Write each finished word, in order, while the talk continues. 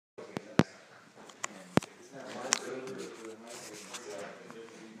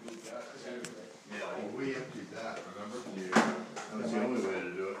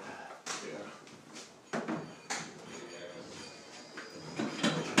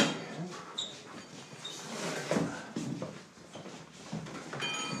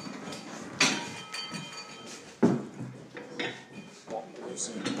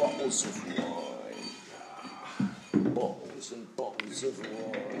bottles of wine. Bottles and bottles of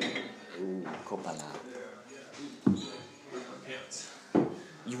wine. Ooh, Copala. Pants.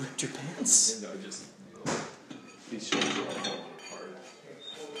 You ripped your pants? No, just these shirts are all falling apart.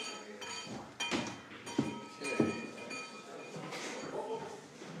 Okay.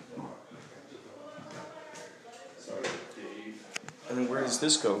 Sorry, Dave. And then where does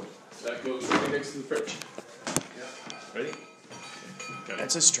this go? That goes right next to the fridge. Yeah. Ready? Okay.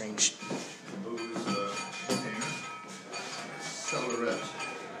 That's a strange. Booze, container. Cellaret.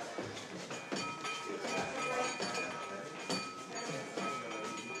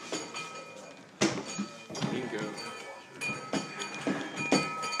 Bingo.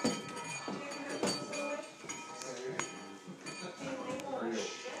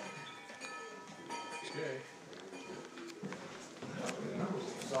 Okay.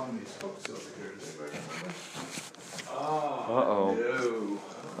 Some of these hooks over here. Does anybody remember? Uh-oh.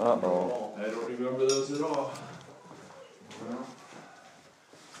 No. Uh-oh. I don't remember those at all. Well,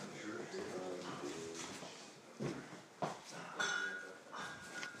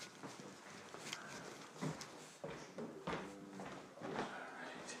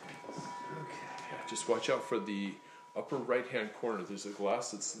 Yeah, just watch out for the upper right-hand corner. There's a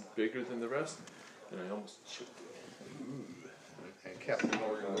glass that's bigger than the rest, and I almost chipped it. and Captain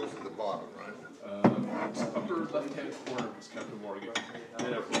Morgan goes to the bottom, right? Upper left-hand corner was Captain Morgan.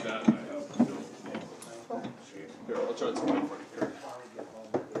 And after that, I have no. Here, I'll try to find for you. Here.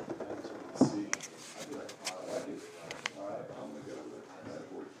 Let's see.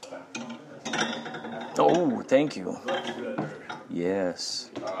 Oh, thank you. Much better. Yes.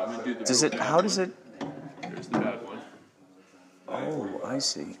 Let me do the Does real it, bad how does it, Here's the bad one. oh, I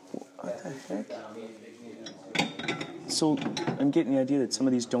see. What the heck? So, I'm getting the idea that some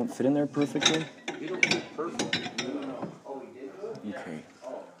of these don't fit in there perfectly? They don't fit perfect. Okay.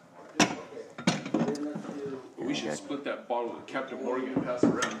 We should split that bottle with Captain Morgan and pass it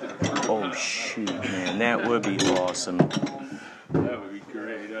around. Oh, shoot, man. That would be awesome. That would be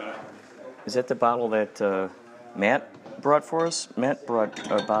great. Is that the bottle that Matt brought for us? Matt brought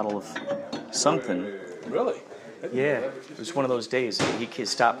a bottle of something. Really? Yeah, it was one of those days. He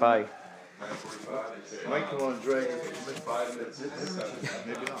stopped by. Mike, you want to drag it?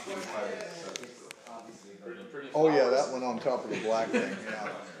 Maybe not. Oh yeah, that one on top of the black thing. Yeah.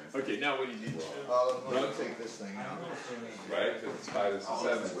 Okay, now what do you need? Let me take this thing out. Right? It's 5 to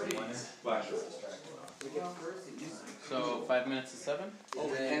 7. Flash. So 5 minutes to 7?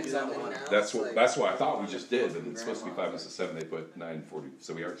 That's what I thought we just did, but it's supposed to be 5 minutes to 7. They put 9:40,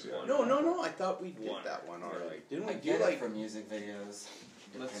 so we actually. No. I thought we did that one already. Didn't we do like for music videos?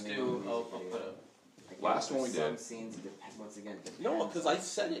 Let's do. I'll put a. Last one we Some did. scenes depend, once again. no? Because I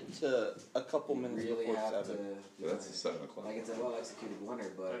set it to a couple minutes really before have 7. to. That's at 7 o'clock. Like it's a well executed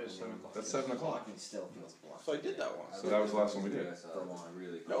winner, but That is 7 o'clock. That's 7 o'clock. It still feels blocked. So I did that one. So that was the last one we did. For long,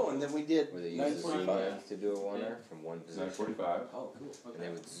 really. No, and then we did Where they use the Zoom 9:45. lens to do a oneer from one position. 9:45. Oh, cool. And they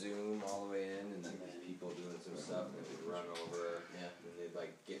would zoom all the way in, and then there's people doing some stuff, and they would run over, Yeah. and then they'd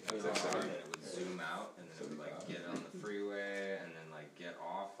like get in the That's car, it. and it would zoom out, and then it would like get on the freeway, and then like get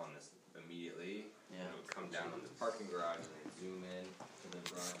off on this immediately, Yeah. and it would come down on the parking garage, and then zoom in to the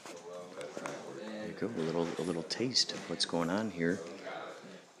garage below. There you go, a little taste of what's going on here.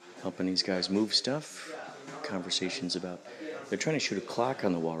 Helping these guys move stuff. Conversations about, they're trying to shoot a clock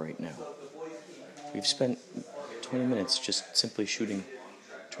on the wall right now. We've spent 20 minutes just simply trying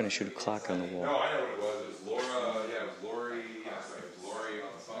to shoot a clock on the wall. No, I know what it was. It was Laura. Yeah, it was Lori. Yeah, sorry, it was Lori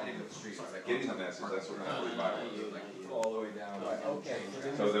on the phone. Getting the message. That's what 9:45 was. All the way down. Okay.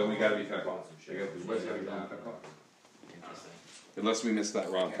 So then we gotta be 10 o'clock. We gotta be 10 o'clock. Unless we missed that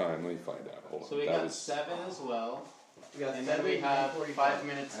wrong time. Let me find out. Hold on. So we That got was 7 as well. And then we have 5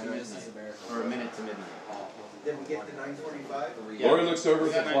 minutes to midnight. Or a minute to midnight. Did we get to 9:45? Lori looks over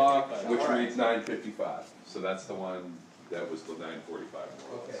at the clock, 9:55. which reads 9:55. So that's the one that was the 9:45.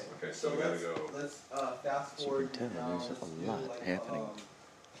 Okay. Okay, so we gotta go. Let's fast So you forward can tell now there's a to, lot happening.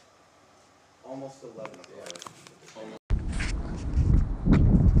 almost 11 o'clock.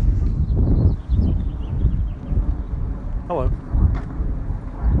 Hello.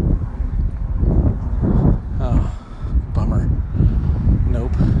 Oh, bummer.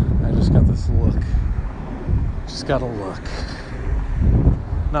 Nope. I just got this look. Just got a look.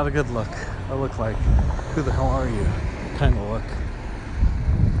 Not a good look. I look like, who the hell are you? Kind of look.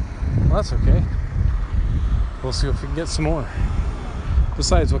 Well, that's okay. We'll see if we can get some more.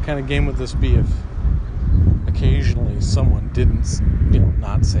 Besides, what kind of game would this be if occasionally someone didn't,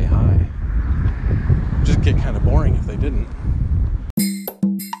 not say hi? Just get kind of boring if they didn't.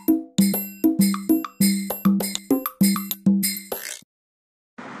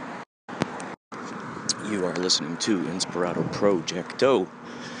 listening to Inspirado Projecto.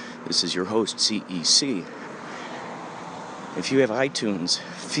 This is your host, CEC. If you have iTunes,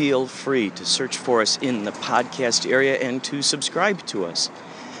 feel free to search for us in the podcast area and to subscribe to us.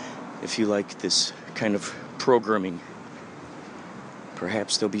 If you like this kind of programming,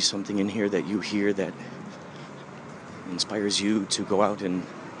 perhaps there'll be something in here that you hear that inspires you to go out and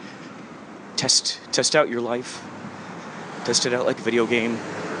test out your life. Test it out like a video game.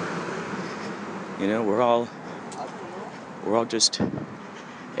 You know, we're all just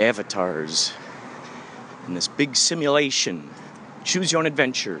avatars in this big simulation. Choose your own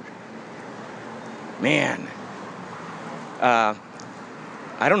adventure. Man. I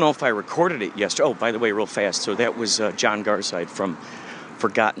don't know if I recorded it yesterday. Oh, by the way, real fast. So that was John Garside from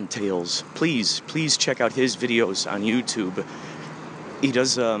Forgotten Tales. Please check out his videos on YouTube. He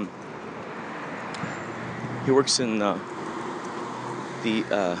does, he works in the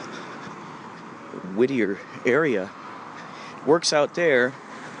Whittier area, works out there,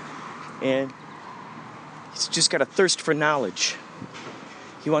 and he's just got a thirst for knowledge.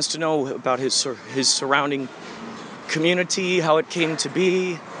 He wants to know about his surrounding community, how it came to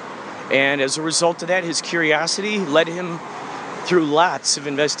be, and as a result of that, his curiosity led him through lots of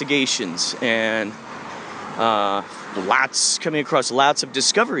investigations and coming across lots of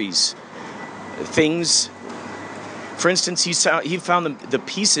discoveries. Things, for instance, he found the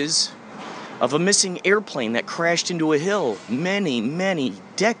pieces of a missing airplane that crashed into a hill many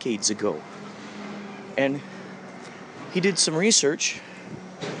decades ago. And he did some research,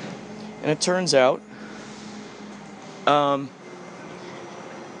 and it turns out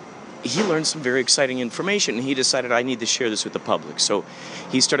he learned some very exciting information, and he decided, I need to share this with the public. So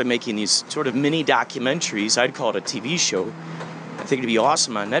he started making these sort of mini documentaries. I'd call it a TV show. I think it'd be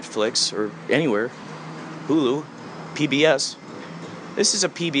awesome on Netflix or anywhere, Hulu, PBS. This is a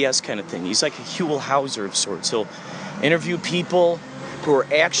PBS kind of thing. He's like a Huell Hauser of sorts. He'll interview people who are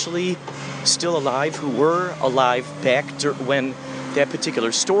actually still alive, who were alive back when that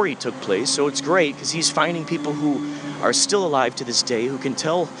particular story took place. So it's great because he's finding people who are still alive to this day who can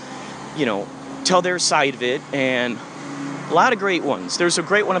tell their side of it, and a lot of great ones. There's a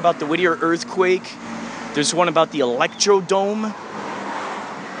great one about the Whittier earthquake. There's one about the Electrodome,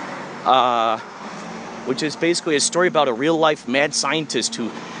 which is basically a story about a real-life mad scientist who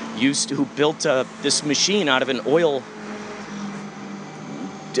built this machine out of an oil,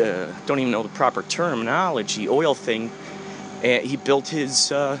 don't even know the proper terminology, oil thing. And he built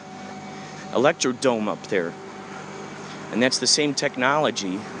his Electrodome up there. And that's the same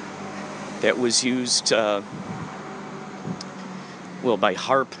technology that was used, by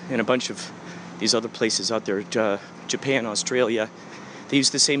HARP and a bunch of these other places out there, Japan, Australia. They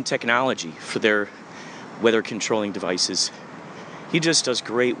use the same technology for their weather controlling devices. He just does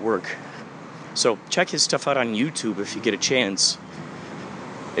great work. So check his stuff out on YouTube if you get a chance.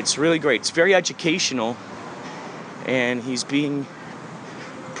 It's really great. It's very educational, and he's being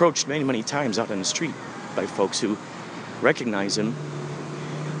approached many times out on the street by folks who recognize him.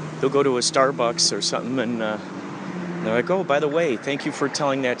 They'll go to a Starbucks or something, and they're like, "Oh, by the way, thank you for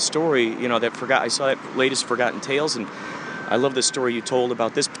telling that story. I saw that latest Forgotten Tales, and I love the story you told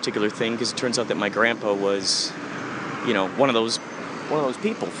about this particular thing, because it turns out that my grandpa was, one of those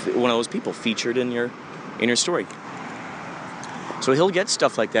people featured in your story." So he'll get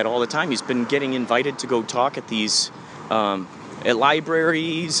stuff like that all the time. He's been getting invited to go talk at these at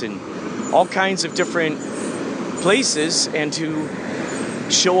libraries and all kinds of different places, and to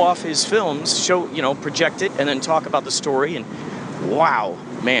show off his films, project it, and then talk about the story. And wow,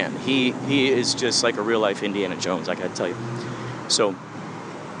 man, he is just like a real life Indiana Jones, I gotta tell you. So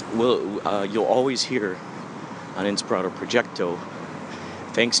you'll always hear on Inspirado Projecto,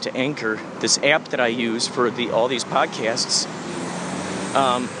 thanks to Anchor, this app that I use for all these podcasts.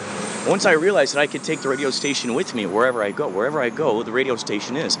 Once I realized that I could take the radio station with me wherever I go, the radio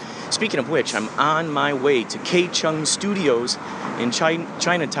station is. Speaking of which, I'm on my way to KCHUNG Studios in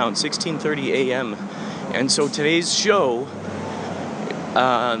Chinatown, 16:30 a.m. And so today's show,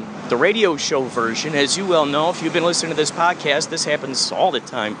 the radio show version, as you well know, if you've been listening to this podcast, this happens all the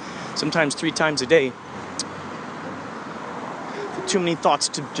time, sometimes 3 times a day. Too many thoughts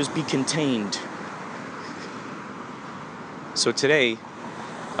to just be contained. So today,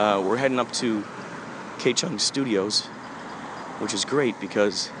 we're heading up to KCHUNG Studios, which is great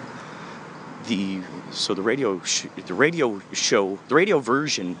because the radio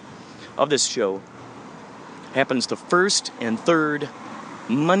version of this show happens the first and third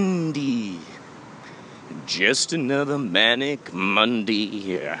Monday. Just another manic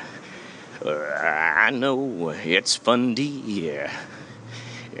Monday. I know it's fun day.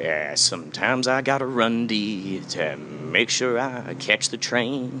 Yeah, sometimes I gotta run to make sure I catch the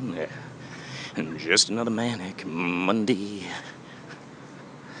train. And just another manic Monday.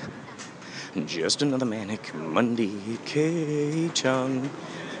 Just another manic Monday, KCHUNG.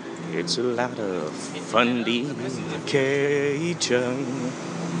 It's a lot of fun, KCHUNG.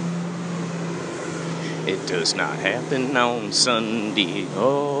 It does not happen on Sunday.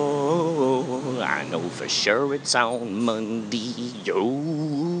 Oh, I know for sure it's on Monday.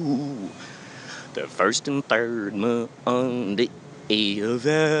 Yo, the first and third Monday of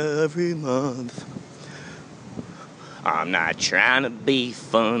every month. I'm not trying to be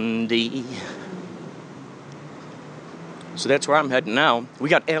fundy. So that's where I'm heading now. We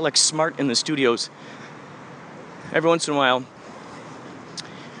got Alex Smart in the studios. Every once in a while,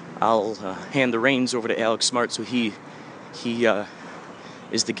 I'll hand the reins over to Alex Smart, so he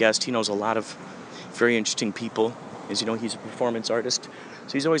is the guest. He knows a lot of very interesting people. As you know, he's a performance artist,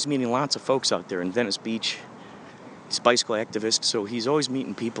 so he's always meeting lots of folks out there in Venice Beach. He's a bicycle activist, so he's always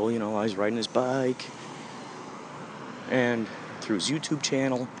meeting people, you know, while he's riding his bike. And through his YouTube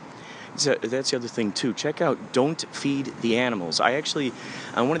channel. That's the other thing, too. Check out Don't Feed the Animals. I actually,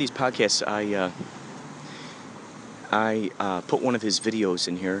 on one of these podcasts, I put one of his videos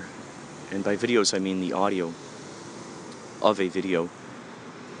in here. And by videos, I mean the audio of a video.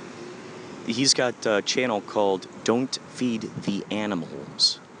 He's got a channel called Don't Feed the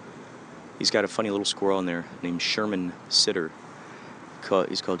Animals. He's got a funny little squirrel in there named Sherman Sitter.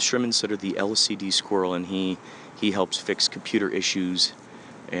 He's called Sherman Sitter, the LCD squirrel, and he helps fix computer issues,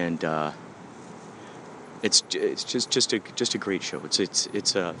 and it's just a great show.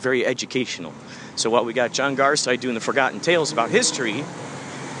 It's very educational. So while we got John Garside doing the Forgotten Tales about history,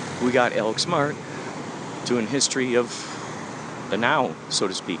 we got Alex Smart doing history of the now, so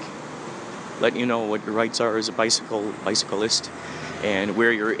to speak, letting you know what your rights are as a bicyclist, and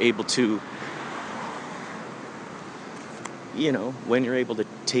where you're able to, you know, when you're able to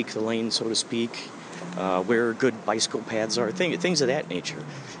take the lane, so to speak, where good bicycle paths are, things of that nature.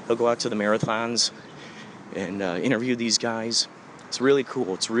 He'll go out to the marathons and interview these guys. It's really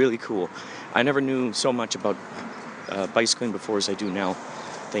cool. I never knew so much about bicycling before as I do now,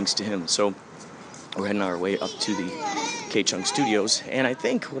 thanks to him. So we're heading our way up to the KCHUNG Studios, and I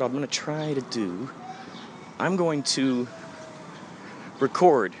think what I'm going to try to do, I'm going to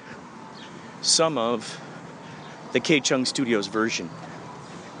record some of the KCHUNG Studios version.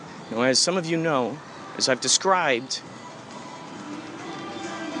 You know, as some of you know, as I've described,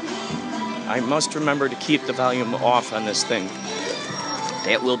 I must remember to keep the volume off on this thing.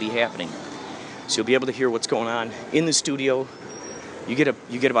 That will be happening. So you'll be able to hear what's going on in the studio. You get a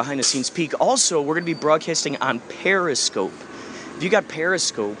behind the scenes peek. Also, we're going to be broadcasting on Periscope. If you got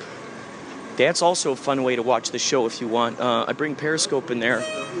Periscope, that's also a fun way to watch the show if you want. I bring Periscope in there,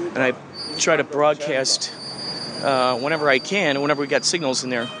 and I try to broadcast whenever I can, and whenever we got signals in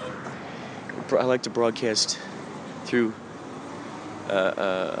there. I like to broadcast through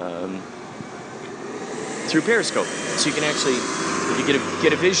Periscope, so you can actually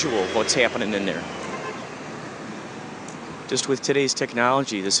get a visual of what's happening in there. Just with today's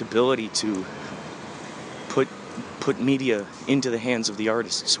technology, this ability to put media into the hands of the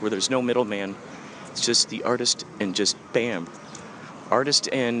artists, where there's no middleman, it's just the artist and just bam, artist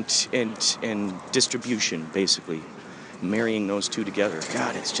and distribution, basically, marrying those two together.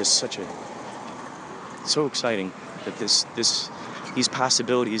 God, it's just so exciting that these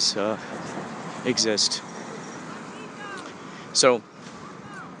possibilities exist. So,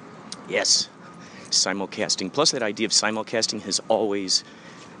 yes, simulcasting. Plus, that idea of simulcasting has always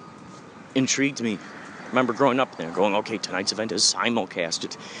intrigued me. I remember growing up there, going, okay, tonight's event is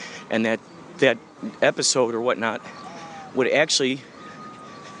simulcasted, and that episode or whatnot would actually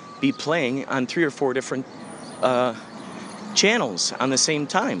be playing on 3 or 4 different channels on the same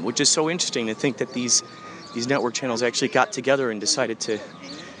time, which is so interesting to think that these network channels actually got together and decided to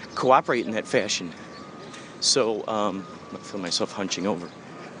cooperate in that fashion. So I feel myself hunching over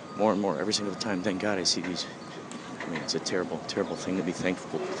more and more every single time. Thank God I see these. I mean, it's a terrible, terrible thing to be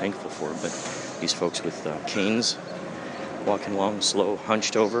thankful for, but these folks with canes walking along slow,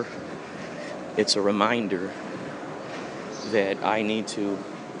 hunched over, it's a reminder that I need to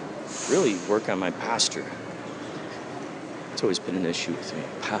really work on my posture. It's always been an issue with me.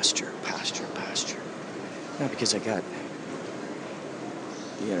 Posture. Not because I got,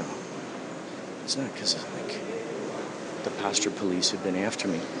 you know, it's not because like the posture police have been after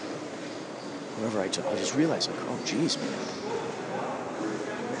me. Whenever I just realize, like, oh, geez, man,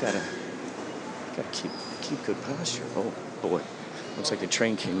 I gotta keep good posture. Oh boy, looks like the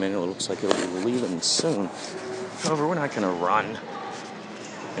train came in. It looks like it'll be leaving soon. However, we're not gonna run.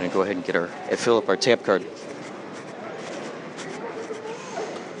 Gonna go ahead and get fill up our tap card.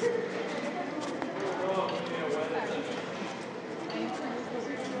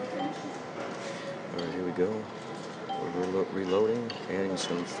 Alright, here we go. We're reloading, adding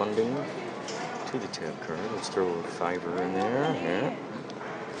some funding to the tab card. Let's throw a $5 in there. Yeah.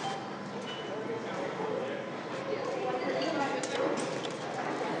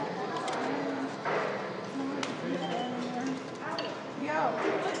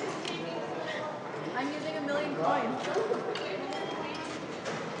 I'm using 1,000,000 coins.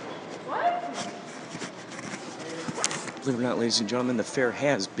 What? Believe it or not, ladies and gentlemen, the fare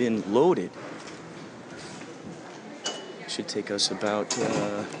has been loaded. Should take us about,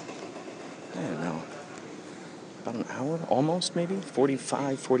 I don't know, about an hour, almost maybe,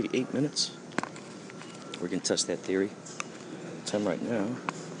 45, 48 minutes. We're going to test that theory. The time right now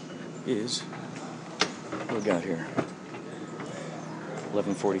is, what we got here?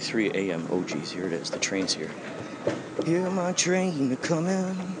 11:43 a.m. Oh, geez, here it is. The train's here. Hear my train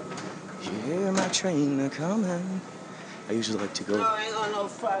a-comin'. Hear my train a-comin'. I usually like to go. I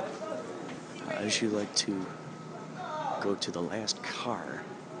usually like to go to the last car.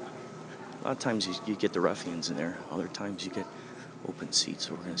 A lot of times you get the ruffians in there. Other times you get open seats.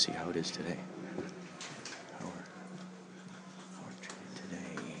 So we're going to see how it is today. Our train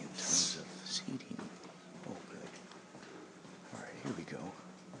today in terms of seating. Oh, good. All right, here we go.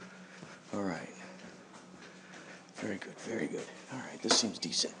 All right. Very good, very good. All right, this seems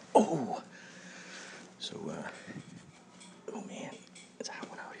decent. Oh! So, oh man, it's a hot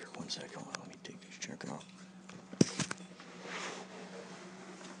one out here. 1 second, hold on, let me take this jacket off.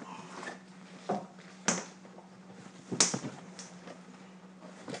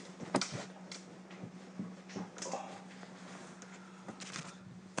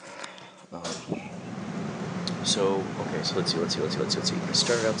 So let's see. I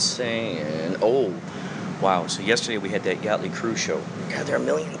started out saying, oh, wow. So yesterday we had that Yachtly Cruise show. God, there are a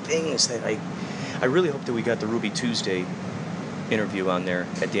million things that I really hope that we got the Ruby Tuesday interview on there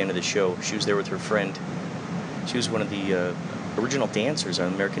at the end of the show. She was there with her friend. She was one of the original dancers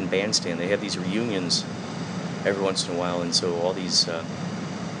on American Bandstand. They have these reunions every once in a while, and so all these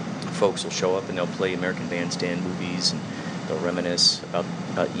folks will show up and they'll play American Bandstand movies, and they'll reminisce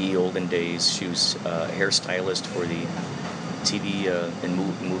about ye olden days. She was a hairstylist for the TV and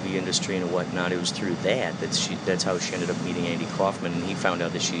movie industry and whatnot. It was through that's how she ended up meeting Andy Kaufman, and he found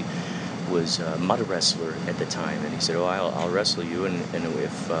out that she was a mud wrestler at the time, and he said, oh, I'll wrestle you, and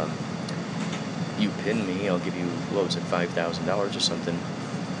if you pin me, I'll give you, what was it, $5,000 or something.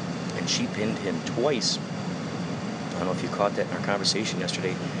 And she pinned him twice. I don't know if you caught that in our conversation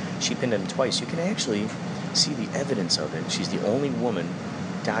yesterday. She pinned him twice. You can actually see the evidence of it. She's the only woman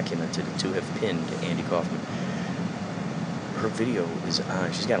documented to have pinned Andy Kaufman. Her video is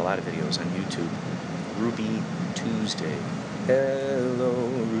on, she's got a lot of videos on YouTube. Ruby Tuesday. Hello,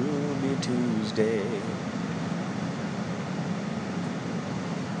 Ruby Tuesday.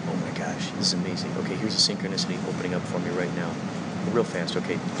 Oh my gosh, this is amazing. Okay, here's a synchronicity opening up for me right now. Real fast.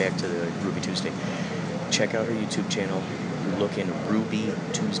 Okay, back to the Ruby Tuesday. Check out her YouTube channel. Look in Ruby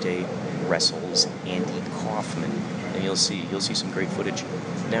Tuesday Wrestles Andy Kaufman, and you'll see some great footage.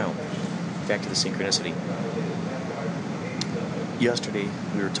 Now, back to the synchronicity. Yesterday,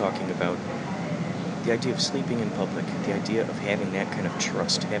 we were talking about the idea of sleeping in public, the idea of having that kind of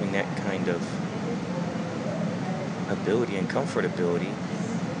trust, having that kind of ability and comfortability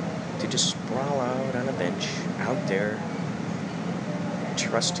to just sprawl out on a bench, out there,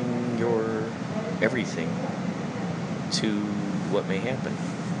 trusting your everything to what may happen.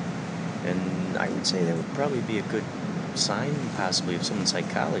 And I would say that would probably be a good sign, possibly, of someone's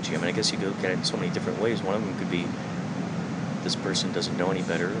psychology. I mean, I guess you could look at it in so many different ways. One of them could be this person doesn't know any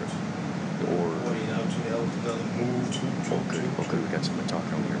better, or oh good, we got someone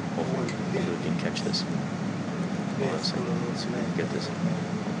talking over here. Hopefully we can catch this. Hold on a second. Let's see if we can get this.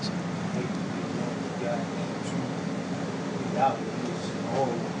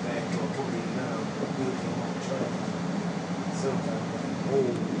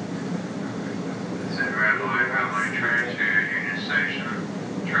 Red line train to Union Station.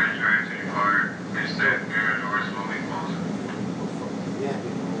 Train's going to depart. Please stand clear. Doors will be closing.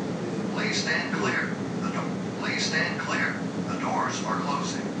 Please stand clear. Please stand clear. The doors are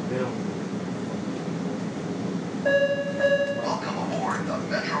closing. Welcome aboard the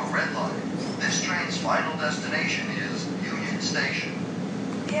Metro Red Line. This train's final destination is Union Station.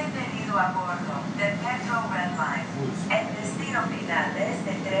 Bienvenido a bordo del Metro Red Line. El destino final de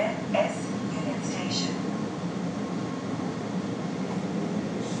este tren es Union Station.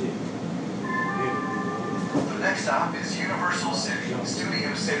 The next stop is Universal City,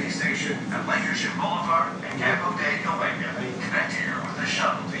 Studio City Station at Lancashire Boulevard and Campo de Calenga. Connect here with the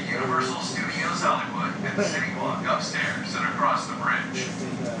shuttle to Universal Studios Hollywood and the City Walk upstairs and across the bridge.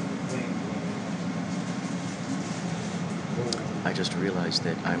 I just realized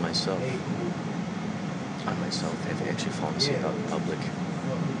that I myself have actually fallen asleep out in public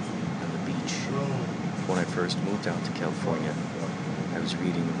on the beach. When I first moved out to California, I was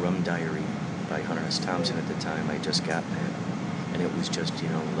reading Rum Diary by Hunter S. Thompson at the time. I had just gotten it, and it was just,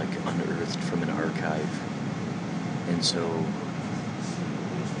 like unearthed from an archive. And so,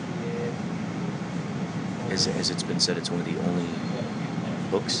 as it's been said, it's one of the only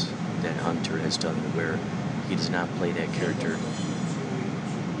books that Hunter has done where he does not play that character,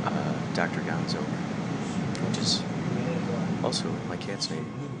 Dr. Gonzo, which is also my cat's name.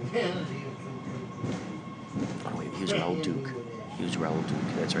 Oh wait, he was Raoul Duke. He was Raoul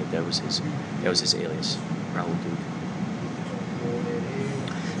Duke. That's right. That was his alias, Raoul Duke.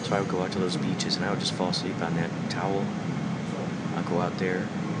 So I would go out to those beaches and I would just fall asleep on that towel. I'd go out there,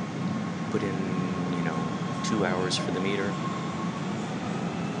 put in 2 hours for the meter,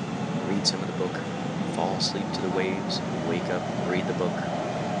 read some of the book, fall asleep to the waves, wake up, read the book.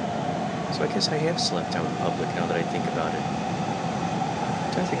 So I guess I have slept out in public now that I think about it.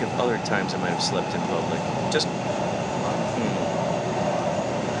 I'm trying to think of other times I might have slept in public. Just,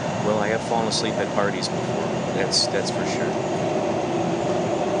 well, I have fallen asleep at parties before. That's for sure.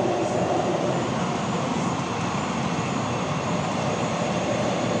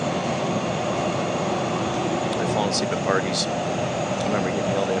 I've fallen asleep at parties. I remember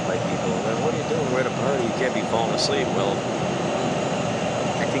getting yelled at by people. Well, what are you doing? We're at a party. You can't be falling asleep. Well,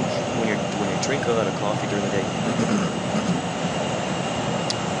 I think when you drink a lot of coffee during the day,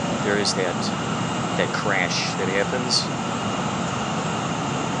 there is that crash that happens,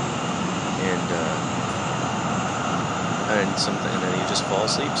 and then you just fall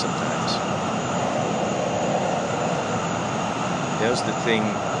asleep sometimes. That was the thing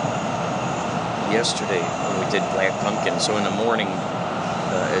yesterday when we did Black Pumpkin. So in the morning,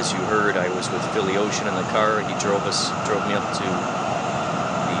 as you heard, I was with Philly Ocean in the car. He drove me up to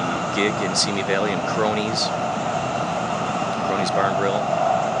the gig in Simi Valley in Cronies Bar and Grill.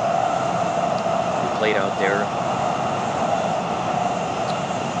 We played out there,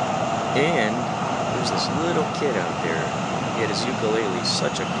 and there's this little kid out there. He had his ukulele,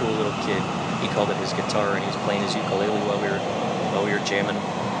 such a cool little kid. He called it his guitar, and he was playing his ukulele while we were jamming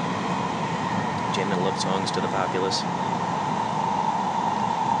love songs to the populace. He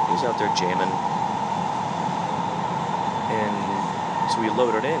was out there jamming, and so we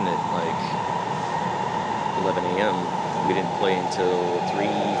loaded in at like 11 a.m. We didn't play until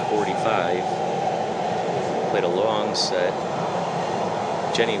 3:45. Played a long set.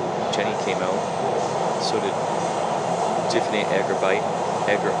 Jenny came out. So did Tiffany Agravite,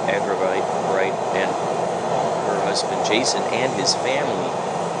 and her husband Jason and his family.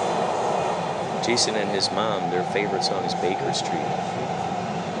 Jason and his mom, their favorite song is Baker Street.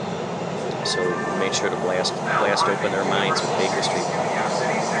 So we made sure to blast open their minds with Baker Street.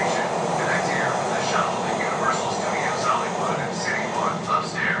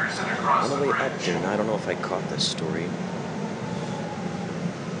 On the way up there, and I don't know if I caught this story,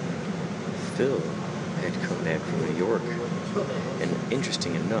 Phil had come back from New York, and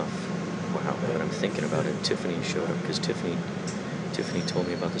interesting enough, wow, but I'm thinking about it, Tiffany showed up, because Tiffany told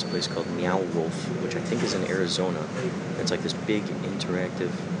me about this place called Meow Wolf, which I think is in Arizona. It's like this big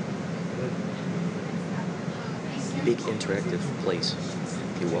interactive place.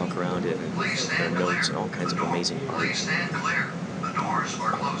 You walk around it, and there are notes and all kinds of amazing art.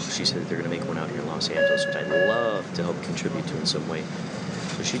 She said that they're going to make one out here in Los Angeles, which I'd love to help contribute to in some way.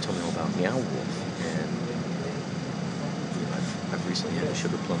 So she told me all about Meow Wolf, and I've recently had the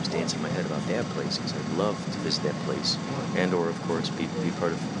Sugar Plums dance in my head about that place, because I'd love to visit that place, and or of course be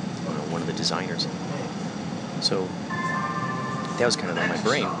part of one of the designers. So that was kind of on my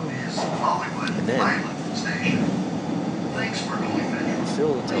brain. And then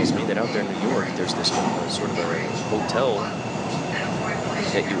Phil tells me that out there in New York, there's this sort of a hotel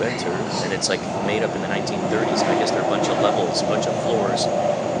that you enter, and it's like made up in the 1930s. I guess there are a bunch of levels, a bunch of floors,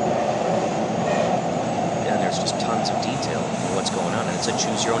 and there's just tons of detail in what's going on. And it's a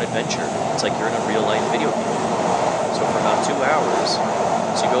choose-your-own-adventure. It's like you're in a real-life video game. So for about 2 hours,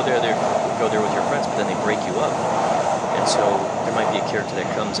 so you go there with your friends, but then they break you up. And so there might be a character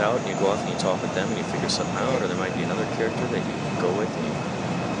that comes out, and you go off and you talk with them, and you figure something out, or there might be another character that you go with, and you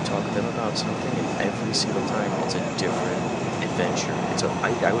talk with them about something, and every single time it's a different adventure.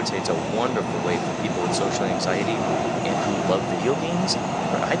 I would say it's a wonderful way for people with social anxiety and who love video games.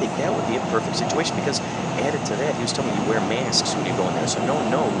 But I think that would be a perfect situation because added to that, he was telling me you wear masks when you go in there, so no one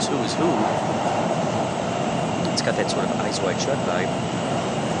knows who is who. It's got that sort of Eyes Wide Shut vibe.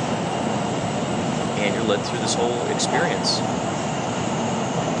 And you're led through this whole experience.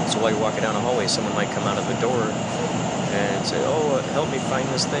 So while you're walking down a hallway, someone might come out of a door and say, oh, help me find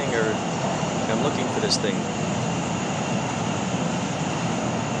this thing, or I'm looking for this thing.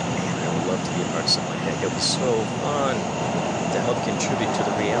 Man, I would love to be a part of something like that. It would be so fun to help contribute to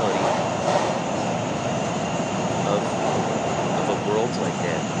the reality of a world like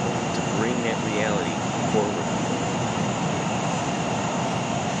that, to bring that reality forward.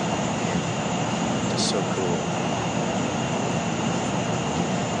 Man, just so cool.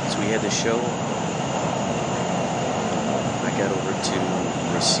 So we had the show. I got over to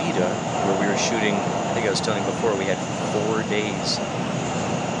Reseda, where we were shooting. I think I was telling you before, we had 4 days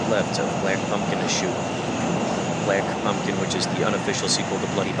left of Black Pumpkin to shoot. Black Pumpkin, which is the unofficial sequel to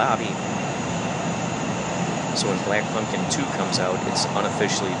Bloody Bobby. So when Black Pumpkin 2 comes out, it's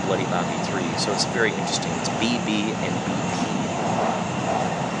unofficially Bloody Bobby 3. So it's very interesting. It's BB and BP.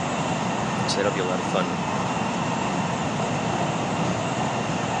 So that'll be a lot of fun.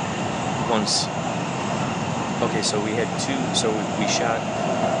 Okay, so we had 2, so we shot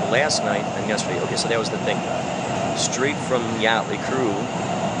last night and yesterday. Okay, so that was the thing. Straight from Yachtly Crew,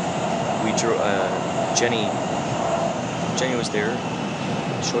 we drove, Jenny was there,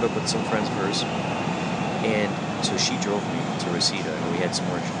 showed up with some friends of hers, and so she drove me to Reseda, and we had some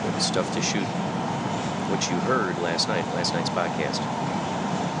more stuff to shoot, which you heard last night's podcast.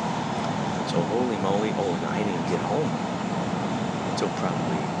 So holy moly, and I didn't even get home until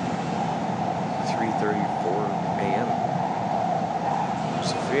probably 3:34 a.m. It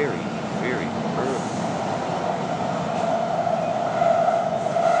was very, very early.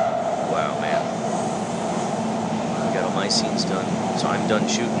 Wow, man. I got all my scenes done. So I'm done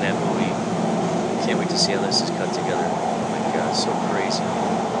shooting that movie. Can't wait to see how this is cut together. Oh my God, so crazy.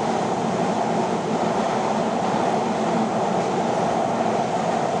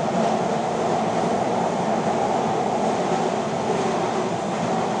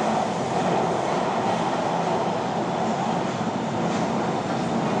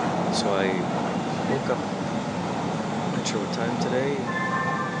 So I woke up, not sure what time today,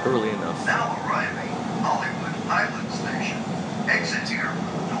 early enough. Now arriving, Hollywood Island Station. Exit here,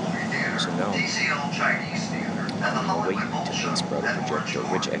 Dolby Theater, So now DCL Chinese Theater, and the I'm Hollywood waiting Bowl to Show. Inspirado Projecto,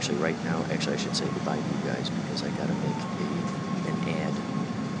 which actually right now, I should say goodbye to you guys because I gotta make an ad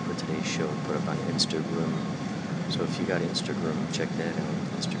for today's show, put up on Instagram. So if you got Instagram, check that out,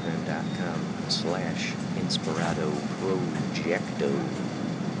 Instagram.com/Inspirado Projecto.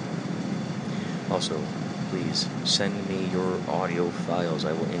 Also, please send me your audio files.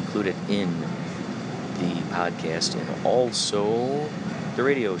 I will include it in the podcast and also the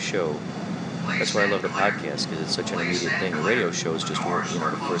radio show. That's why I love the podcast, because it's such an immediate thing. The radio show is just, the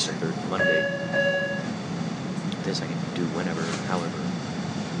first and third Monday. This I can do whenever, however,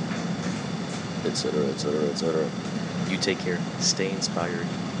 etc., etc., etc. You take care, stay inspired,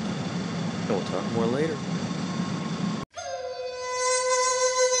 and we'll talk more later.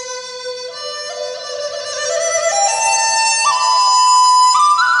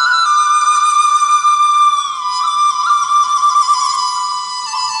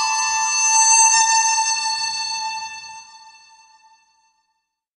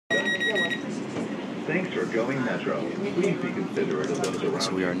 Thanks for going Metro. Please be considerate of those around.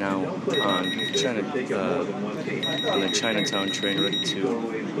 So we are now on the Chinatown train, ready to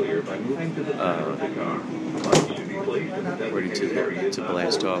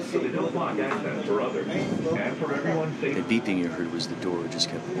blast off. The beeping you heard was the door just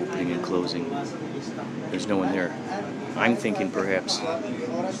kept opening and closing. There's no one there. I'm thinking perhaps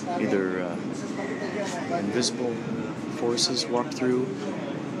either invisible forces walked through,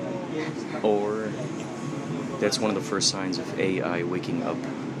 or that's one of the first signs of AI waking up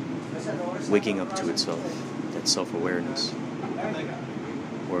to itself, that self-awareness,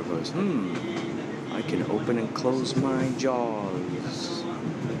 where it goes, I can open and close my jaws.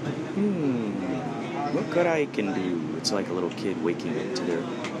 Look what I can do. It's like a little kid waking up to their,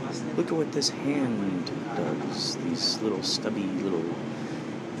 look at what this hand does. These little stubby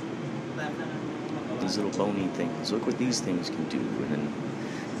these little bony things. Look what these things can do. And then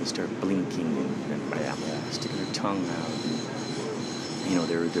they start blinking and sticking their tongue out. And,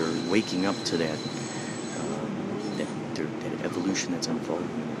 they're waking up to that evolution that's unfolding.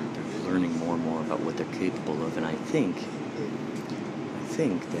 They're learning more and more about what they're capable of. And I think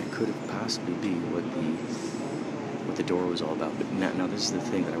that could have possibly be what what the door was all about. But now this is the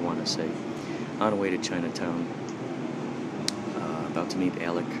thing that I want to say. On the way to Chinatown, about to meet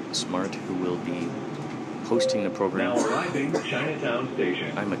Alec Smart, who will be hosting the program. Now arriving Chinatown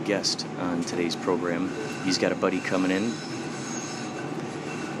Station. I'm a guest on today's program. He's got a buddy coming in,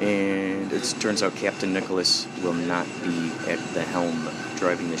 and it turns out Captain Nicholas will not be at the helm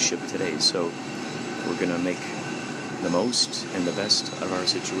driving the ship today, so we're gonna make the most and the best of our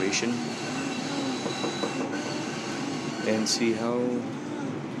situation and see how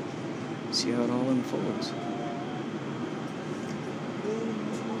it all unfolds.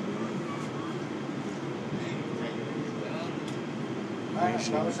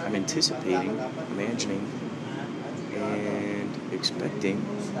 I'm anticipating, imagining, and expecting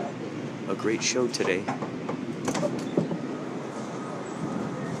a great show today.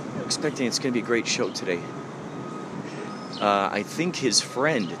 Expecting it's going to be a great show today. I think his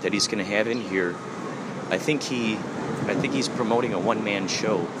friend that he's going to have in here, I think he's promoting a one-man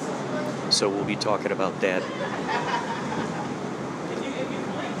show. So we'll be talking about that.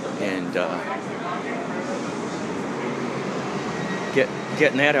 And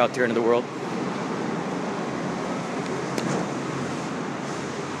getting that out there into the world.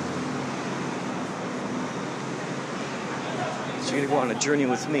 So you're going to go on a journey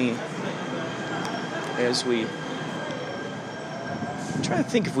with me as we... I'm trying to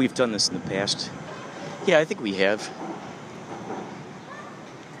think if we've done this in the past. Yeah, I think we have.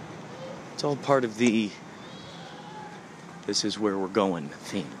 It's all part of the "this is where we're going"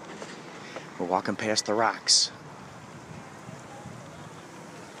 theme. We're walking past the rocks.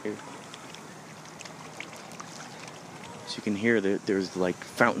 Here. So you can hear that there's like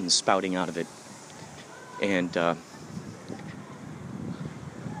fountains spouting out of it. And I'm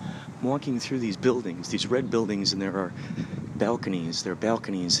walking through these buildings, these red buildings, and there are balconies. There are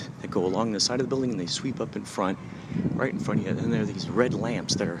balconies that go along the side of the building and they sweep up in front, right in front of you. And there are these red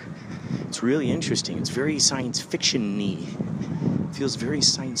lamps that are, it's really interesting. It's very science fiction-y. It feels very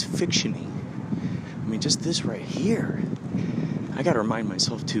science fiction-y. I mean, just this right here. I gotta remind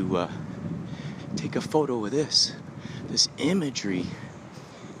myself to take a photo of this imagery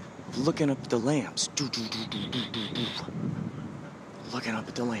of looking up at the lamps. Looking up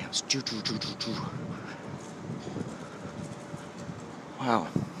at the lamps. Wow.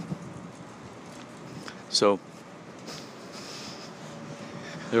 So,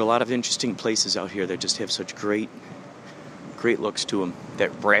 there are a lot of interesting places out here that just have such great looks to them.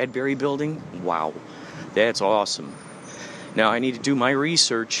 That Bradbury building, wow, that's awesome. Now I need to do my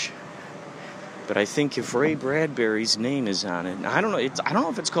research, but I think if Ray Bradbury's name is on it, I don't know. I don't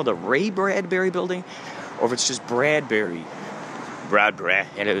know if it's called a Ray Bradbury building, or if it's just Bradbury. Bradbury,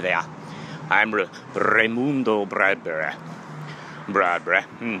 hello there. I'm Raimundo Bradbury. Bradbury,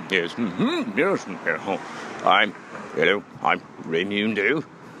 yes, yes. I'm Raimundo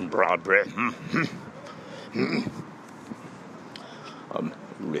Bradbury.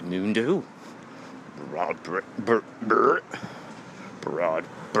 Raimundo Bradbury.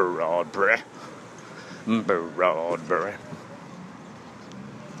 Bradbury.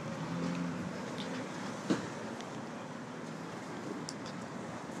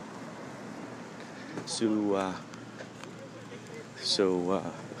 So,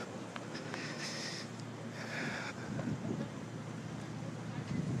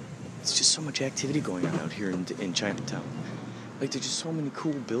 it's just so much activity going on out here in Chinatown. Like, there's just so many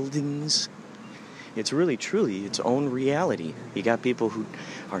cool buildings. It's really, truly its own reality. You got people who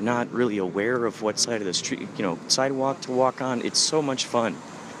are not really aware of what side of the street, sidewalk to walk on. It's so much fun.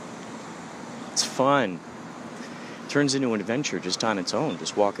 It's fun. It turns into an adventure just on its own,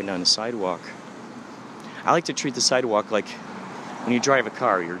 just walking down the sidewalk. I like to treat the sidewalk like when you drive a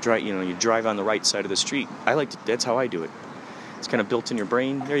car. You drive on the right side of the street. That's how I do it. It's kind of built in your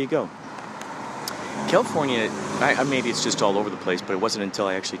brain. There you go. California, maybe it's just all over the place, but it wasn't until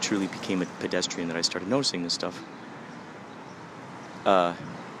I actually truly became a pedestrian that I started noticing this stuff.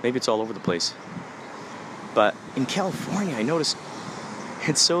 Maybe it's all over the place. But in California, I noticed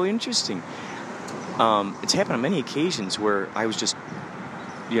it's so interesting. It's happened on many occasions where I was just,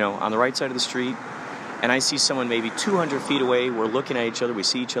 on the right side of the street, and I see someone maybe 200 feet away. We're looking at each other. We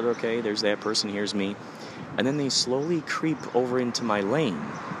see each other. Okay, there's that person. Here's me. And then they slowly creep over into my lane.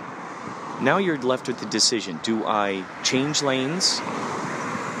 Now you're left with the decision. Do I change lanes?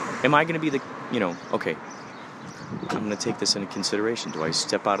 Am I going to be the, okay, I'm going to take this into consideration. Do I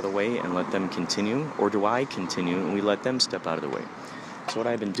step out of the way and let them continue? Or do I continue and we let them step out of the way? So what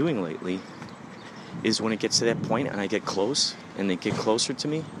I've been doing lately is when it gets to that point and I get close and they get closer to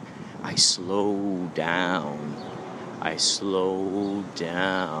me, I slow down.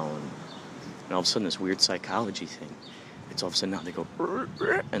 And all of a sudden, this weird psychology thing. It's all of a sudden now they go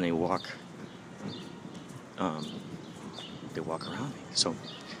and they walk. They walk around me. So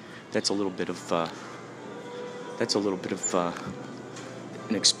that's a little bit of an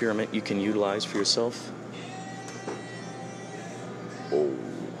experiment you can utilize for yourself. Oh.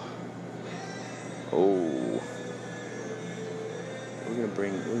 We're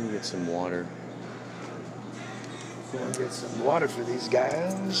gonna get some water. We're gonna get some water for these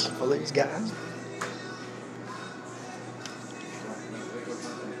guys.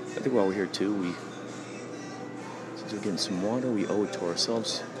 I think while we're here too, since we're getting some water, we owe it to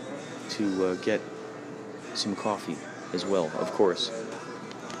ourselves to get some coffee as well, of course.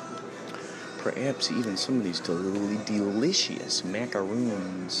 Perhaps even some of these delicious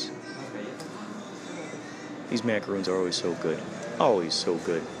macaroons. These macaroons are always so good. Always so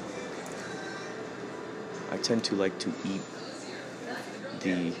good. I tend to like to eat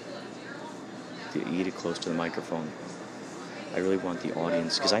it close to the microphone. I really want the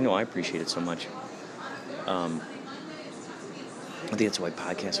audience, because I know I appreciate it so much. I think that's why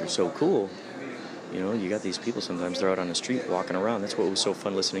podcasts are so cool. You know, you got these people sometimes, they're out on the street walking around. That's what was so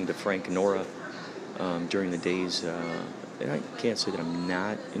fun listening to Frank and Nora during the days. And I can't say that I'm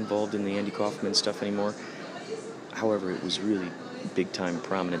not involved in the Andy Kaufman stuff anymore. However, it was really big time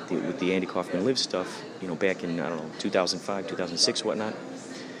prominent with the Andy Kaufman Live stuff, you know, back in, 2005, 2006, whatnot.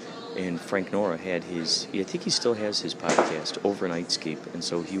 And Frank Nora had I think he still has his podcast, Overnightscape, and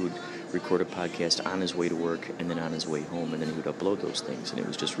so he would record a podcast on his way to work and then on his way home, and then he would upload those things, and it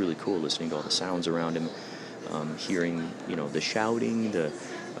was just really cool listening to all the sounds around him, hearing, the shouting, the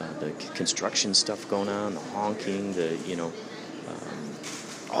construction stuff going on, the honking,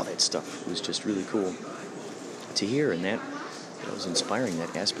 all that stuff. It was just really cool to hear, and that was inspiring,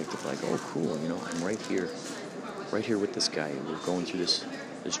 that aspect of like, oh, cool, I'm right here with this guy. We're going through this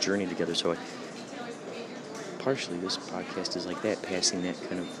journey together. So partially this podcast is like that, passing that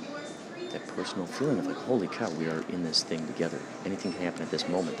kind of that personal feeling of like, holy cow, we are in this thing together. Anything can happen at this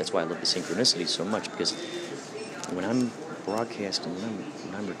moment. That's why I love the synchronicities so much, because when I'm broadcasting,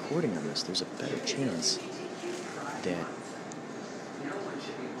 when I'm recording on this, there's a better chance that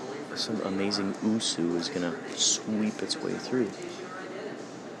some amazing usu is going to sweep its way through.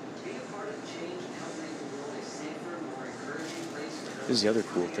 This is the other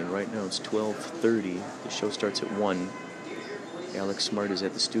cool thing. Right now it's 12:30. The show starts at 1. Alex Smart is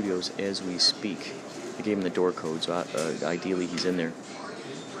at the studios as we speak. I gave him the door code, so ideally he's in there.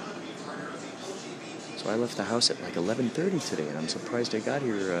 So I left the house at like 11:30 today, and I'm surprised I got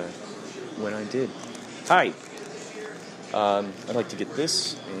here when I did. Hi. I'd like to get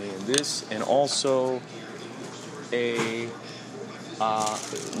this, and also a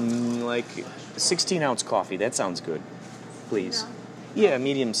 16-ounce coffee. That sounds good. Please. Yeah,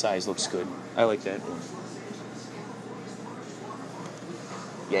 medium size looks good. I like that one.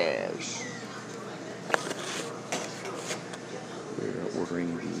 Yes. We're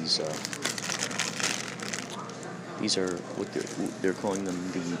ordering these. These are what they're calling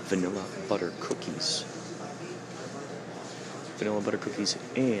them, the vanilla butter cookies. Vanilla butter cookies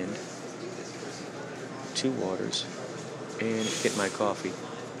and 2 waters, and get my coffee.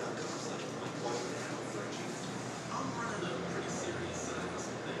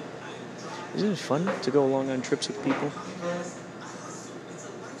 Isn't it fun to go along on trips with people?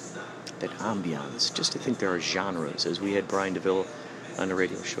 That ambiance. Just to think there are genres. As we had Brian DeVille on the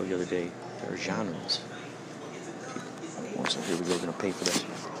radio show the other day, there are genres. People, so here we go, we're going to pay for this.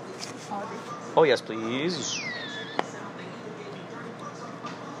 Oh, yes, please.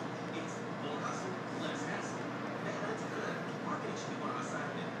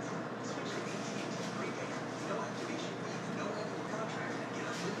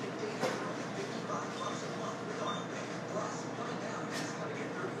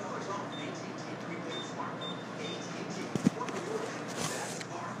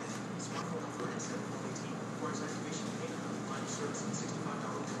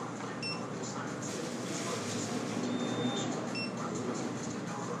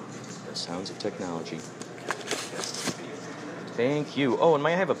 Sounds of technology. Thank you. Oh, and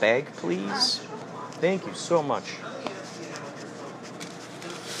may I have a bag, please? Thank you so much.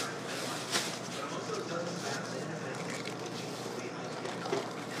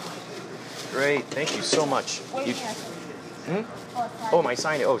 Great. Thank you so much. Oh, my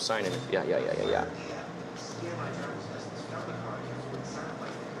sign. Oh, sign in it. Yeah.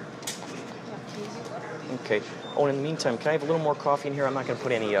 Okay. Oh, and in the meantime, can I have a little more coffee in here? I'm not going to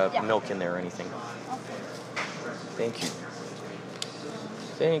put any milk in there or anything. Thank you.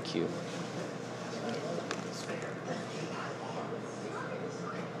 Thank you.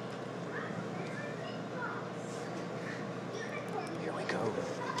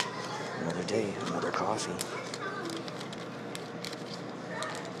 day. Another coffee.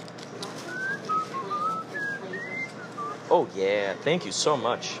 Oh yeah, thank you so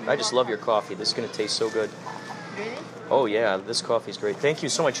much. I just love your coffee. This is gonna taste so good. Really? Oh yeah, this coffee's great. Thank you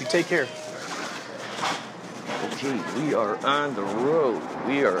so much. You take care. Okay, we are on the road.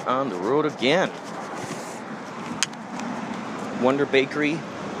 We are on the road again. Wonder Bakery.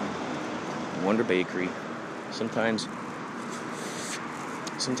 Wonder Bakery. Sometimes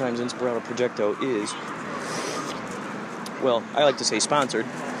Inspirado Projecto is, well, I like to say sponsored.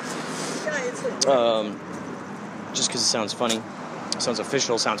 Just because it sounds funny, sounds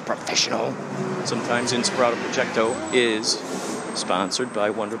official, sounds professional. Sometimes Inspirado Projecto is sponsored by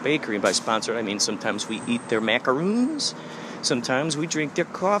Wonder Bakery. And by sponsored, I mean sometimes we eat their macaroons, sometimes we drink their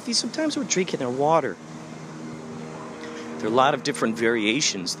coffee, sometimes we're drinking their water. There are a lot of different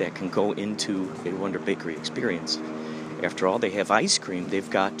variations that can go into a Wonder Bakery experience. After all, they have ice cream. They've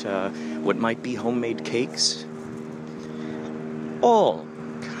got what might be homemade cakes. All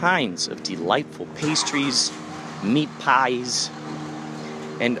kinds of delightful pastries, meat pies,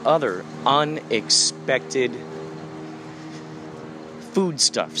 and other unexpected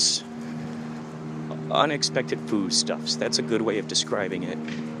foodstuffs. Unexpected foodstuffs. That's a good way of describing it.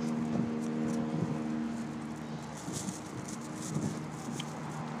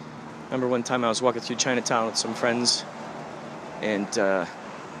 Remember one time I was walking through Chinatown with some friends, and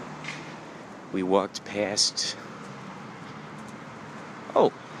we walked past,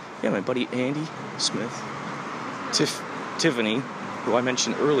 my buddy Andy Smith, Tiffany, who I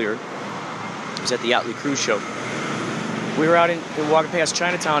mentioned earlier, was at the Yachtly Cruise Show. We were walking past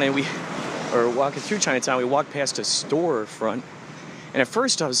Chinatown, walking through Chinatown, we walked past a storefront, and at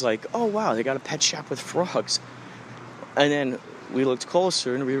first I was like, oh wow, they got a pet shop with frogs. And then we looked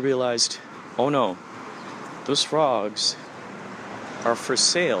closer and we realized, oh no, those frogs are for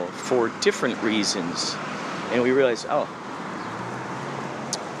sale for different reasons. And we realized, I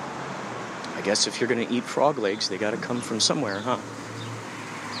guess if you're going to eat frog legs, they got to come from somewhere, huh?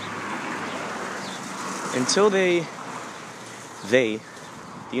 Until the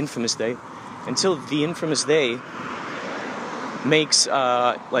infamous they makes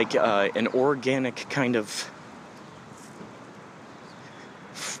an organic kind of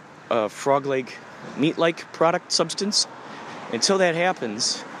frog leg meat-like product substance. Until that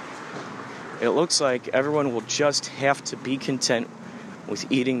happens, it looks like everyone will just have to be content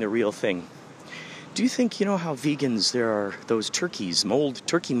with eating the real thing. Do you think, you know how vegans, there are those turkey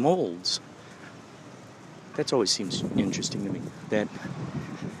molds? That always seems interesting to me. That,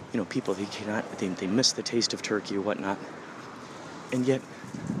 people, they miss the taste of turkey or whatnot. And yet,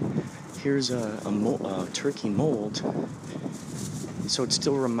 here's a turkey mold. So it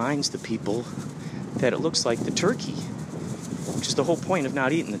still reminds the people that it looks like the turkey. Which is the whole point of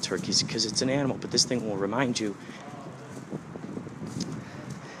not eating the turkeys, because it's an animal, but this thing will remind you.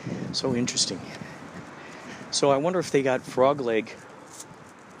 So interesting. So I wonder if they got frog leg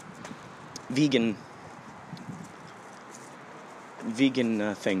vegan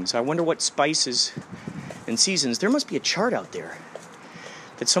things. I wonder what spices and seasons. There must be a chart out there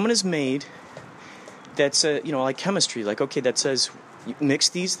that someone has made that's, like chemistry. Like, okay, that says you mix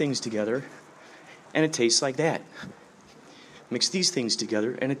these things together and it tastes like that. Mix these things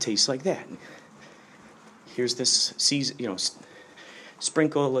together and it tastes like that. Here's this season,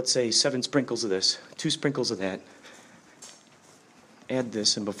 sprinkle, let's say 7 sprinkles of this, 2 sprinkles of that. Add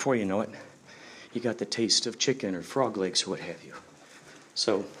this, and before you know it, you got the taste of chicken or frog legs or what have you.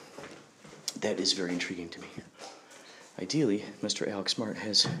 So that is very intriguing to me. Ideally, Mr. Alec Smart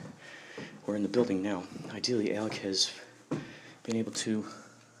we're in the building now. Ideally, Alec has been able to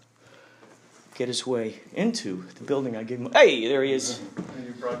get his way into the building I gave him. Hey, there he is.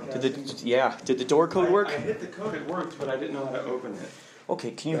 Did the door code work? I hit the code, it worked, but I didn't know how to open it.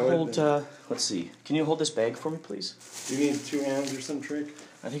 Okay, can you hold, let's see. Can you hold this bag for me, please? Do you need 2 hands or some trick?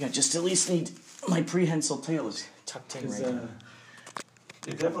 I think I just at least need, my prehensile tail is tucked in right now.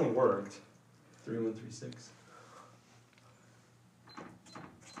 It definitely worked. 3136.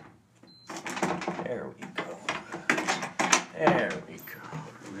 There we go. There we go.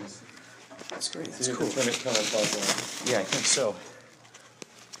 That's great, that's cool. Turn it counterclockwise. Yeah, I think so.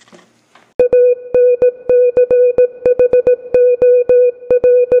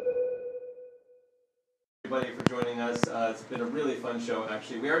 Everybody for joining us. It's been a really fun show,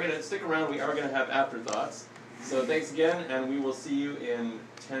 actually. We are going to stick around. We are going to have afterthoughts. So thanks again, and we will see you in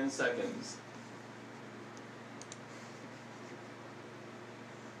 10 seconds.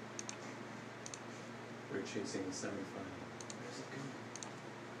 We're chasing the semifinal. Where's it going?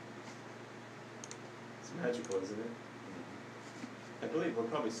 It's magical, isn't it? I believe we're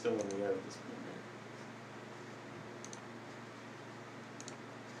probably still on the air at this point.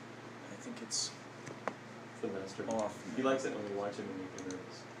 I think it's The master. off. He likes it when we watch him and make him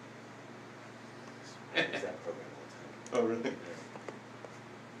nervous. Use that program all the time. Oh, really?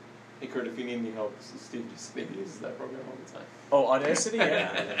 Hey, Kurt, if you need any help, Steve just maybe uses that program all the time. Oh, Audacity? Yeah.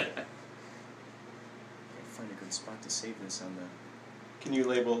 Find a good spot to save this on the. Can you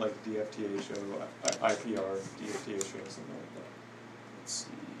label like DFTA show, IPR, DFTA show, something like that? Let's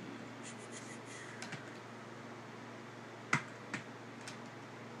see.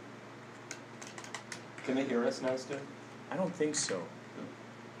 Can they hear us now still? I don't think so.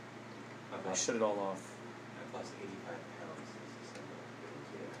 I shut it all off. I've lost 85 pounds since December.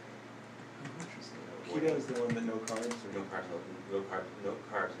 Keto is the one that no carbs? Or? No carbs, no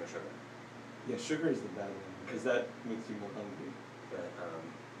carbs, no sugar. Yeah, sugar is the bad one, because that makes you more hungry. But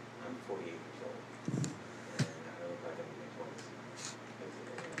I'm 48 years old, and I look like I'm in my 20s.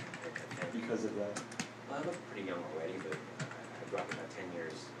 Because of that? Well, I look pretty young already, but I dropped about 10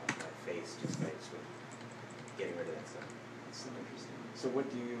 years off my face just by getting rid of that stuff. That's so interesting. So what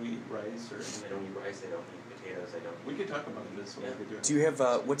do you eat, rice or? I don't eat rice, I don't eat potatoes, I don't. We could talk about this when we could do it. Do you have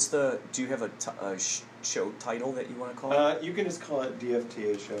do you have a show title that you want to call it? You can just call it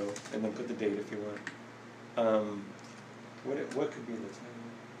DFTA show, and then put the date if you want. What could be the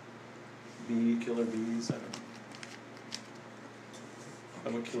title? Killer bees? I don't know. How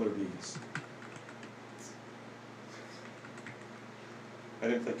about Killer Bees? I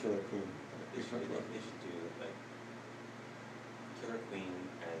didn't play Killer Queen. They should do like Killer Queen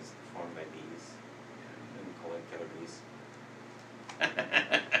as performed by bees, and we call it Killer Bees.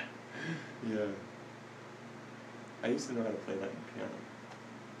 Yeah. I used to know how to play that in piano.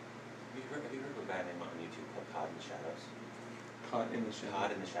 Have you heard of a guy named on YouTube called Caught in the Shadows? Caught in the Shadows.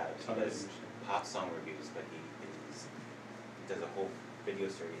 Caught in the Shadows. He does pop song reviews, but he does a whole video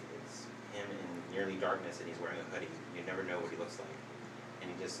series. It's him in nearly darkness, and he's wearing a hoodie. You never know what he looks like. And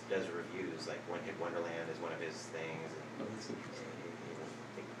he just does reviews, like One Hit Wonderland is one of his things. And that's interesting.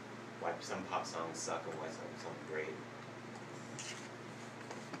 Why some pop songs suck and why some songs are great.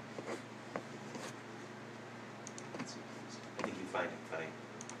 I think you find it funny.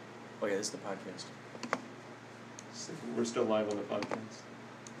 Oh yeah, this is the podcast. So we're still live on the podcast.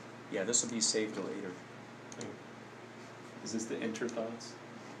 Yeah, this will be saved to later. Is this the inter thoughts?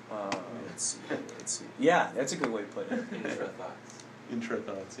 Let's see. Let's see. Yeah, that's a good way to put it. Intro thoughts. Intro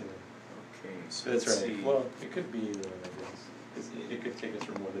thoughts, yeah. Okay, so That's let's right. see. Well, it could be either one, I guess. 'Cause it could take us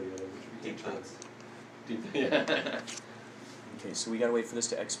from one to the other, which would be Deep thoughts. Deep, yeah. Okay, so we gotta wait for this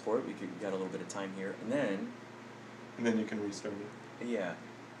to export. We got a little bit of time here, and then. And then you can restart it. Yeah.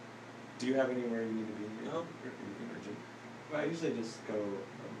 Do you have anywhere you need to be? No. Anything urgent? Well, I usually just go.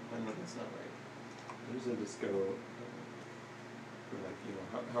 I know that's not right. I usually just go for like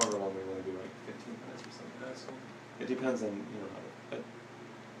however long we want to do, like 15 minutes or something. That's cool. It depends on how. But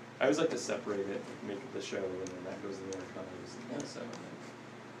I always like to separate it, make it the show, and then that goes in the archives. And so,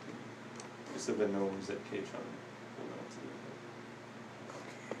 just so the gnomes at KCHUNG will know what to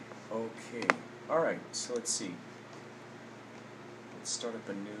do. Okay. All right. So let's see. Let's start up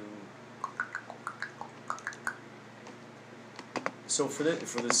a new. So for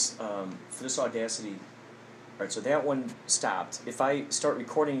this Audacity, all right. So that one stopped. If I start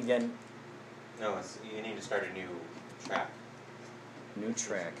recording again. No, you need to start a new track. New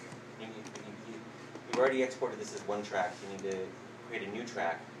track. You've already exported this as one track. You need to create a new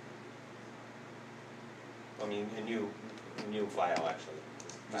track. I mean, a new file actually.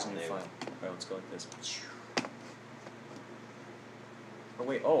 Just a new file. All right. Let's go like this. Oh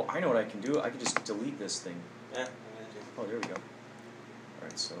wait. Oh, I know what I can do. I can just delete this thing. Yeah. Oh, there we go. All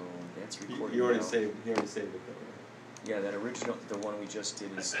right. So that's recording. You already now. saved. You already saved it though, right? Yeah, that original, the one we just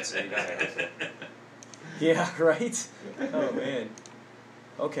did is saved. Yeah, right? Oh, man.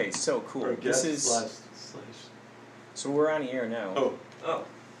 Okay, so cool. Or This is... slash. So we're on the air now. Oh.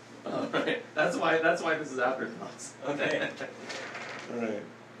 Right. That's why this is afterthoughts. Okay. All right.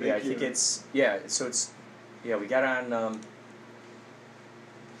 Yeah, I think it's... Yeah, so it's... Yeah, we got on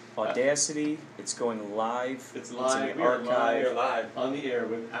Audacity. It's going live. It's live. in We the are archive. live on the air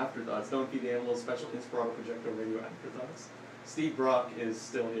with Afterthoughts. Don't Feed the Animals special Inspirado Projecto Radio Afterthoughts. Steve Brock is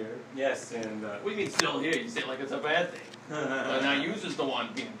still here. Yes. And What do you mean still here? You say it like it's a bad thing. But now you're just the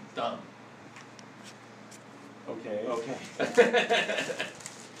one being dumb. okay.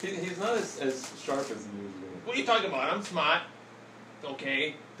 He's not as sharp as he usually is. What are you talking about? I'm smart.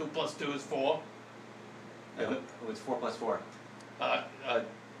 Okay. 2 + 2 is 4. No, it's 4 + 4.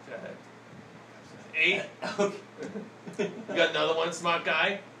 8. You got another one, smart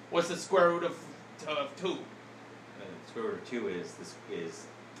guy? What's the square root of 2? square root of 2 is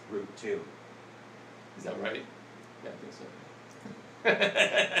root 2. Is that right? Yeah, I think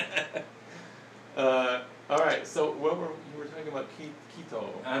so. All right. So you were talking about keto.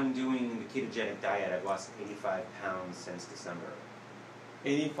 I'm doing the ketogenic diet. I've lost 85 pounds since December.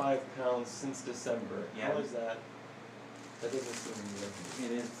 85 pounds since December. Yeah. How is that? That doesn't seem.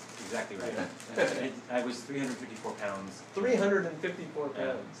 It is exactly right. I was 354 pounds. 354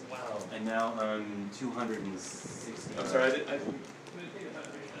 pounds. Wow. And now I'm 260. I'm sorry. I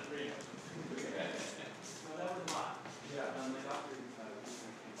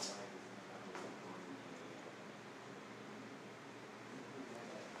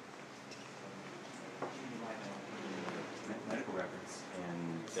medical records, and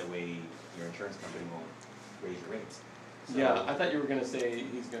the way your insurance company will raise your rates. So, yeah, I thought you were gonna say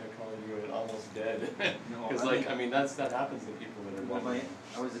he's gonna call you an almost dead. No, Because I mean that happens to people that are. Well,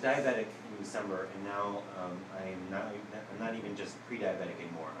 I was a diabetic in December, and now I'm not even just pre-diabetic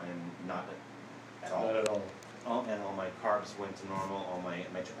anymore. I'm not at all. Not at all. And all my carbs went to normal. I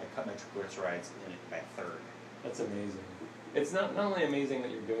cut my triglycerides by a third. That's amazing. It's not only amazing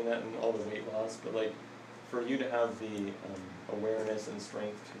that you're doing that and all the weight loss, but like for you to have the awareness and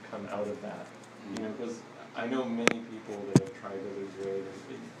strength to come out of that. You know, because I know many people that have tried to lose weight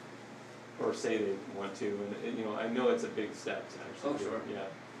or say they want to, and you know, I know it's a big step to actually do it. Yeah.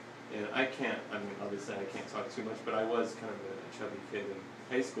 And I mean, obviously I can't talk too much, but I was kind of a chubby kid in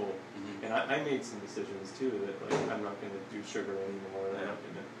high school, and I made some decisions too that like I'm not going to do sugar anymore, and I'm not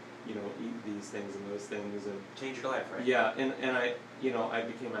going to, you know, eat these things and those things, and change your life, right? Yeah, and I, you know, I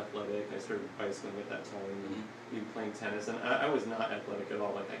became athletic. I started bicycling at that time, and even playing tennis, and I was not athletic at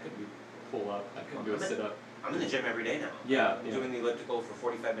all. Like I couldn't do pull up, I couldn't do a sit up. I'm in the gym every day now. Yeah, I'm doing the elliptical for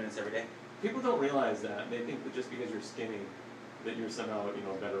 45 minutes every day. People don't realize that. They think that just because you're skinny, that you're somehow, you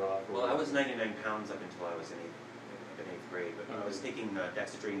know, better off. Well, I was 99 pounds up until I was in eighth grade, but I was taking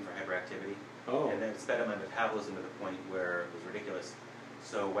dexedrine for hyperactivity, and then it sped up my metabolism to the point where it was ridiculous.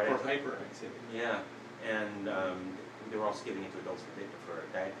 So what for hyperactivity. Yeah, and they were also giving it to adults for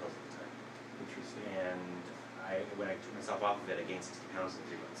diet pills at the time. Interesting. And when I took myself off of it, I gained 60 pounds in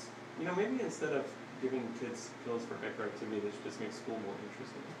 3 months. You know, maybe instead of giving kids pills for hyperactivity, they should just make school more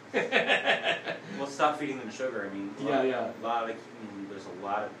interesting. Well, stop feeding them sugar. I mean, yeah. There's a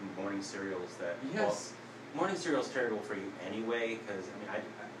lot of morning cereals that. Yes. Well, morning cereal is terrible for you anyway, because I mean,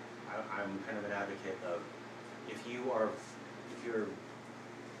 I'm kind of an advocate of if you're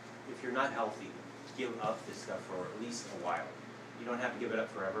not healthy, give up this stuff for at least a while. You don't have to give it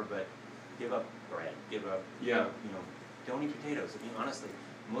up forever, but give up bread. Give up. Yeah. You know, don't eat potatoes. I mean, honestly,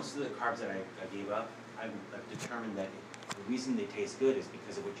 most of the carbs that I gave up, I've determined that the reason they taste good is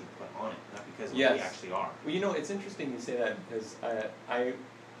because of what you put on it, not because of what they actually are. Well, you know, it's interesting you say that because I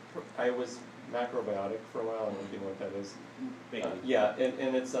was macrobiotic for a while. I don't know if you know what that is. Yeah,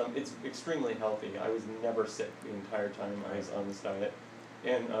 and it's extremely healthy. I was never sick the entire time I was on this diet.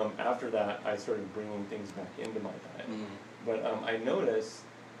 And after that, I started bringing things back into my diet. But I notice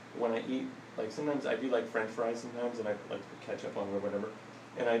when I eat, like sometimes I do like French fries sometimes, and I put like ketchup on it or whatever.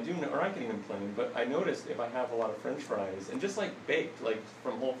 And I do, or I can eat them plain, but I noticed if I have a lot of French fries, and just like baked, like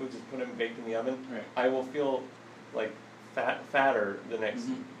from Whole Foods, just put them baked in the oven, I will feel like fatter the next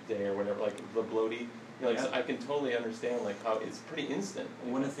day or whatever, like the bloaty. You know, like, so I can totally understand like how it's pretty instant.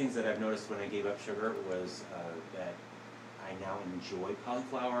 One of the things that I've noticed when I gave up sugar was that I now enjoy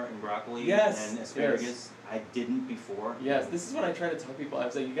cauliflower and broccoli and asparagus. Yes. I didn't before. Yes, this is what I try to tell people. I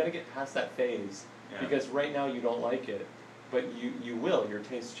was like, you got to get past that phase because right now you don't like it, but you will. Your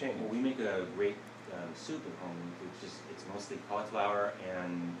tastes change. Well, we make a great soup at home, which is it's mostly cauliflower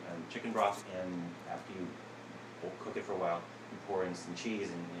and chicken broth, and after you cook it for a while, you pour in some cheese,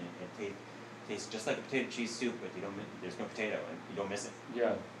 and it tastes just like a potato cheese soup, but there's no potato, and you don't miss it.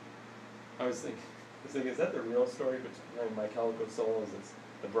 Yeah. I was thinking, is that the real story behind My Calico Soul? Is it's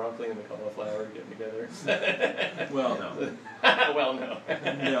the broccoli and the cauliflower getting together? Well, no. Well, no.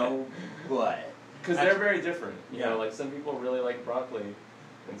 No, but because they're very different. You know, like some people really like broccoli,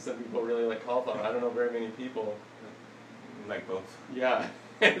 and some people really like cauliflower. I don't know very many people like both. Yeah.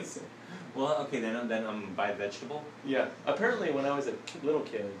 Well, okay, then I'm by vegetable. Yeah. Apparently, when I was a little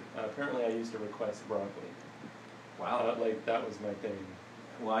kid, apparently I used to request broccoli. Wow. Like that was my thing.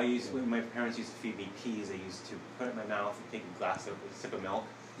 Well, when my parents used to feed me peas, I used to put it in my mouth and take a sip of milk,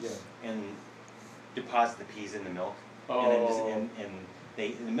 and deposit the peas in the milk. Oh. And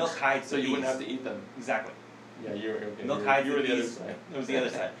the milk hides so the peas. You wouldn't have to eat them. Exactly. Yeah, you were okay. Milk hides you were the the other peas. side. It was the other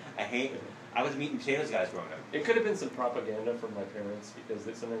side. I was meat and potatoes guys growing up. It could have been some propaganda from my parents because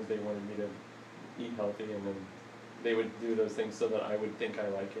sometimes they wanted me to eat healthy, and then they would do those things so that I would think I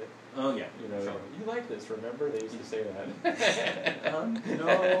like it. Oh yeah. You know, sure. you like this, remember? They used to say that.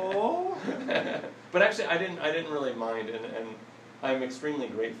 No. But actually, I didn't really mind, and I'm extremely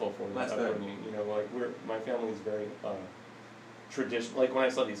grateful for that That's good. upbringing. You know, like my family is very traditional. Like when I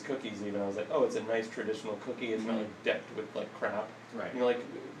saw these cookies, even I was like, oh, it's a nice traditional cookie. It's not like decked with like crap. Right. You know, like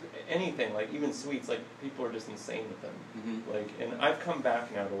anything, like even sweets. Like people are just insane with them. Mm-hmm. Like, and I've come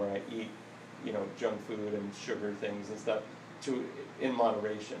back now to where I eat, you know, junk food and sugar things and stuff in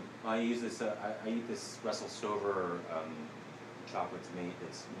moderation. I use this. I eat this Russell Stover chocolate's made.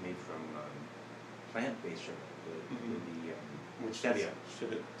 It's made from plant-based sugar. Which stevia.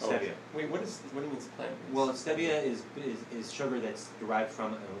 Stevia. Wait, what do you mean plant? Well, stevia is sugar that's derived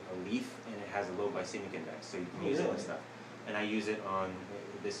from a leaf, and it has a low glycemic index, so you can use it and stuff. And I use it on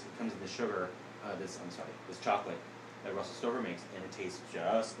this. It comes in the sugar. This chocolate that Russell Stover makes, and it tastes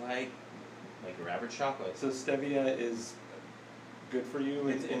just like your average chocolate. So stevia is good for you.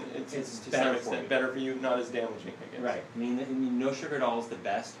 It's to better some for extent you. better for you, not as damaging, I guess. Right. I mean, no sugar at all is the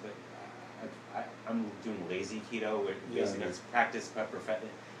best, but I'm doing lazy keto, where basically it's practice but perfect.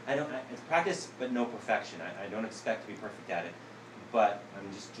 It's practice but no perfection. I don't expect to be perfect at it, but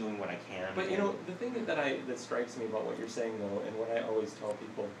I'm just doing what I can. But you know, the thing that strikes me about what you're saying though, and what I always tell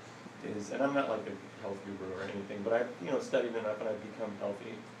people is, and I'm not like a health guru or anything, but I've studied enough and I've become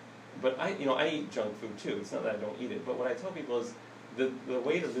healthy. But I eat junk food too. It's not that I don't eat it, but what I tell people is the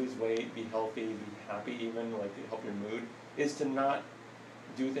way to lose weight, be healthy, be happy, even like to help your mood, is to not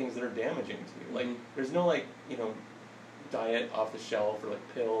do things that are damaging to you. Like there's no diet off the shelf or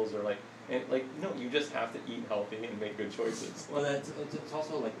like pills or no, you just have to eat healthy and make good choices. Well, it's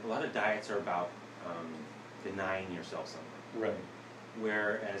also like a lot of diets are about denying yourself something. Right.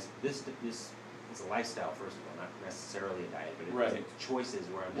 Whereas this is a lifestyle, first of all, not necessarily a diet, but it's choices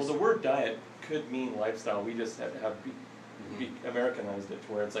where I'm just... Well, the word diet could mean lifestyle. We just have Americanized it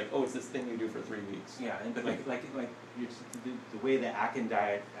to where it's like, oh, it's this thing you do for 3 weeks. Yeah, but the way the Atkins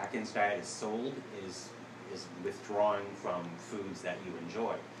diet is sold is withdrawing from foods that you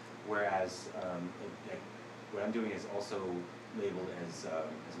enjoy, whereas what I'm doing is also labeled as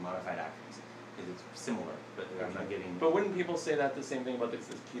modified Atkins. Because it's similar, but I'm not getting... But wouldn't people say that the same thing about this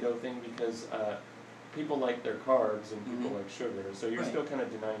keto thing? Because people like their carbs and people like sugar, so you're still kind of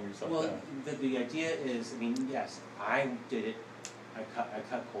denying yourself that. The idea is, I mean, yes, I did it, I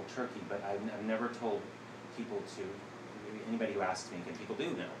cut cold turkey, but I've never told people to, anybody who asks me, and people do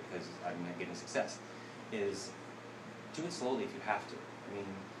now, because I'm not getting success, is do it slowly if you have to. I mean,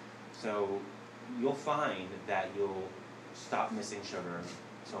 so you'll find that you'll stop missing sugar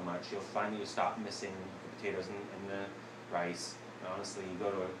so much. You'll find that you stop missing the potatoes and the rice. Honestly, you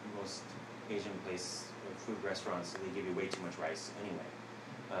go to most Asian food restaurants, they give you way too much rice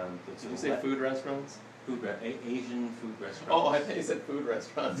anyway. Did you say food restaurants? Asian food restaurants. Oh, I thought you said food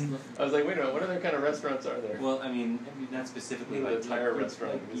restaurants. I was like, wait a minute, what other kind of restaurants are there? Well, I mean not specifically like tire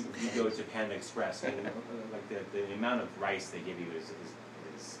restaurant. You go to Panda Express, and the amount of rice they give you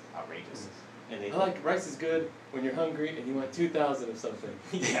is outrageous. And rice is good when you're hungry and you want 2,000 of something.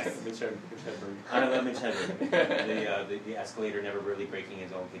 Yes. Mitch Hedberg. I love Mitch Hedberg. The escalator never really breaking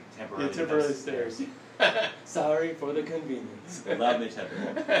his own temporarily stairs. Sorry for the convenience. Love Mitch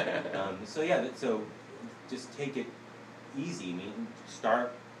Hedberg. So just take it easy. I mean,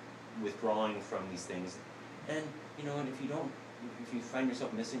 start withdrawing from these things, and and if you find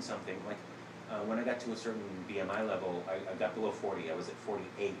yourself missing something, like when I got to a certain BMI level, I got below 40. I was at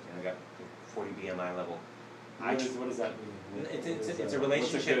 48, and I got 40 BMI level. What does that mean? It's a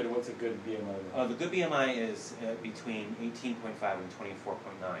relationship. What's a good BMI level? The good BMI is between 18.5 and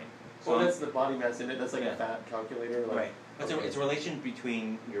 24.9. So that's the body mass index. That's like a fat calculator. Right. It's a relation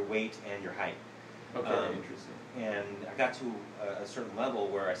between your weight and your height. Okay, interesting. And I got to a certain level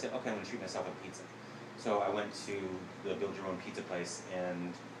where I said, okay, I'm going to treat myself a pizza. So I went to the Build Your Own Pizza place,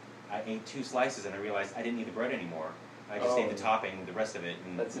 and I ate 2 slices, and I realized I didn't need the bread anymore. I just ate the topping, the rest of it.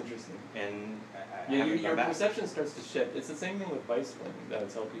 And that's interesting. And your perception starts to shift. It's the same thing with bicycling that I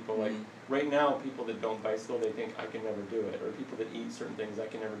tell people. Like right now, people that don't bicycle, they think I can never do it, or people that eat certain things, I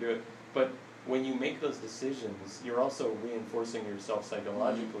can never do it. But when you make those decisions, you're also reinforcing yourself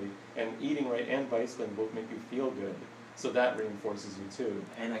psychologically, and eating right and bicycling both make you feel good. So that reinforces you too.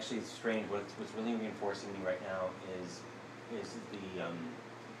 And actually, it's strange. What's really reinforcing me right now is the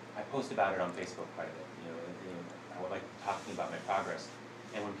I post about it on Facebook quite a bit. I would like talking about my progress,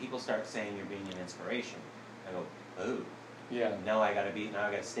 and when people start saying you're being an inspiration, I go, oh, yeah. Now I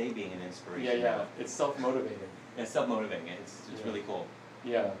gotta stay being an inspiration. Yeah. It's self-motivating. It's self-motivating. It's really cool.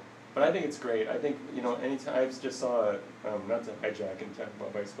 Yeah. But I think it's great. I think, anytime, I just saw, not to hijack and talk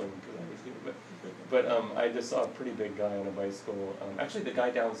about bicycling, because I always do, but But I just saw a pretty big guy on a bicycle. Actually, the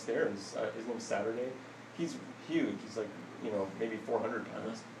guy downstairs, his name's Saturday. He's huge. He's like, maybe 400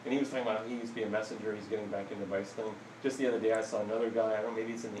 pounds. And he was talking about how he used to be a messenger. He's getting back into bicycling. Just the other day, I saw another guy. I don't know,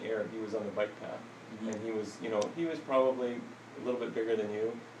 maybe it's in the air. He was on the bike path, and he was probably a little bit bigger than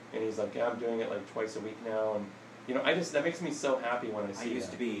you. And he's like, yeah, I'm doing it like twice a week now. And that makes me so happy when I see. I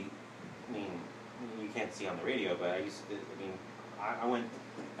used to be. I mean, you can't see on the radio, but I used to. I mean, I went.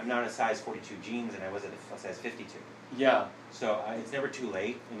 I'm now in a size 42 jeans, and I was at a size 52. Yeah. So it's never too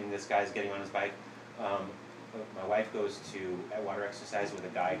late. I mean, this guy's getting on his bike. My wife goes to water exercise with a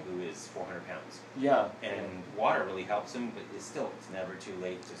guy who is 400 pounds. Yeah. And water really helps him, but it's never too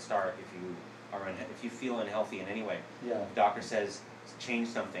late to start if you feel unhealthy in any way. Yeah. The doctor says change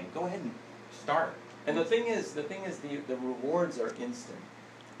something. Go ahead and start. And the thing is the rewards are instant.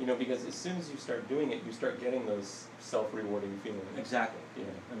 Because as soon as you start doing it, you start getting those self-rewarding feelings. Exactly. Yeah.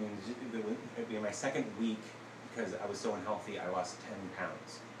 I mean, in my second week, because I was so unhealthy, I lost 10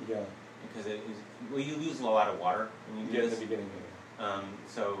 pounds. Yeah. Because you lose a lot of water when you do this. In the beginning.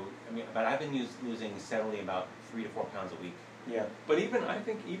 Yeah. But I've been losing steadily about 3 to 4 pounds a week. Yeah. But I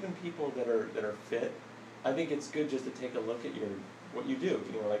think even people that are fit, I think it's good just to take a look at what you do.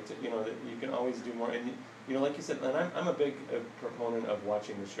 That you can always do more. And like you said, and I'm a big proponent of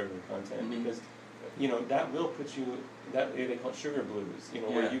watching the sugar content because, that will put you, they call it sugar blues,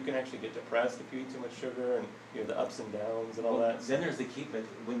 where you can actually get depressed if you eat too much sugar and, the ups and downs and all that. Then there's the but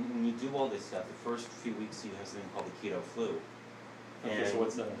when you do all this stuff, the first few weeks you have something called the keto flu. Okay, so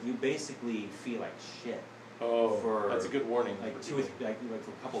what's that? You basically feel like shit. Oh, that's a good warning. Like for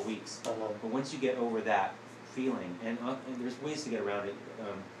a couple of weeks. But once you get over that feeling, and there's ways to get around it.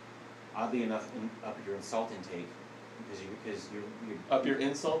 Oddly enough, up your insult intake, because you're up your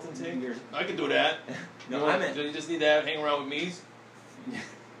insult intake. I can do that. No, you just need to hang around with me.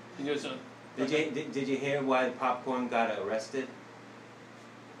 Did you hear why the popcorn got arrested?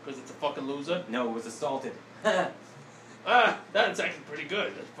 Because it's a fucking loser. No, it was assaulted. That's actually pretty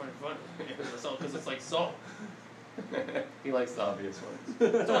good. That's pretty funny. Because it's like salt. He likes the obvious ones.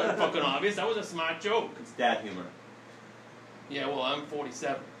 It's not fucking obvious. That was a smart joke. It's dad humor. Yeah, well, I'm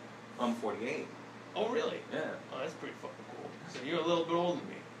 47. I'm 48. Oh, really? Yeah. Oh, that's pretty fucking cool. So you're a little bit older than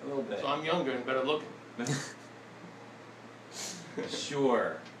me. A little bit. So I'm younger and better looking.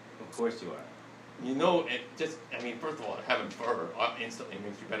 Sure. Of course you are. First of all, having fur instantly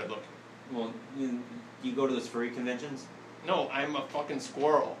makes you better looking. Well, you go to those furry conventions? No, I'm a fucking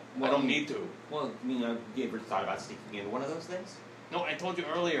squirrel. Well, I don't need to. Well, have you ever thought about sneaking into one of those things? No, I told you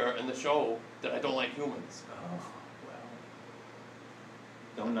earlier in the show that I don't like humans. Oh, well.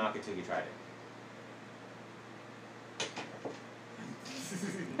 Don't knock it till you tried it.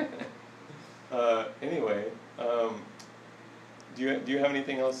 Anyway, do you have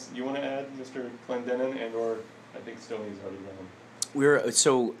anything else you want to add, Mr. Clendenin, or I think Stoney's already gone.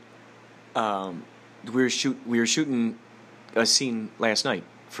 We were shooting a scene last night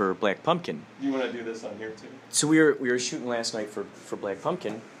for Black Pumpkin. You want to do this on here too? So we were shooting last night for Black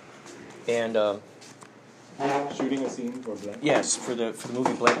Pumpkin, and shooting a scene for Black. Yes, for the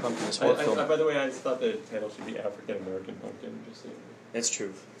movie Black Pumpkin. This horror film. By the way, I just thought the title should be African American Pumpkin. Just so you know. That's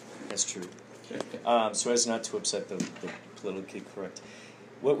true. That's true. So as not to upset the politically correct.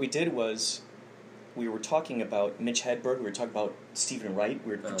 What we did was, we were talking about Mitch Hedberg, we were talking about Stephen Wright,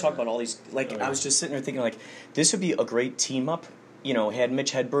 we were talking about all these, I was just sitting there thinking, this would be a great team-up, had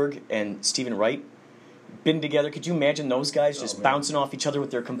Mitch Hedberg and Stephen Wright been together. Could you imagine those guys just bouncing off each other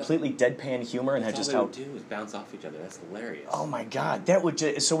with their completely deadpan humor and That's all they would do is bounce off each other. That's hilarious. Oh my God, that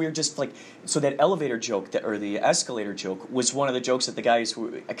would so we were just so that elevator joke, or the escalator joke, was one of the jokes that the guys were,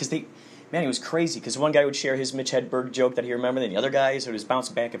 because it was crazy, because one guy would share his Mitch Hedberg joke that he remembered, and the other guys would just bounce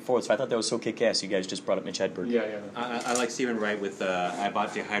back and forth. So I thought that was so kick-ass. You guys just brought up Mitch Hedberg. Yeah. I like Stephen Wright with I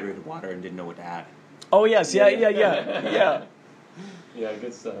bought dehydrated water and didn't know what to add. Oh yes, yeah. Yeah,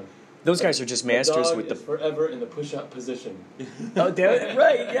 good stuff. Those guys are just masters the dog with the is forever in the push-up position. Oh,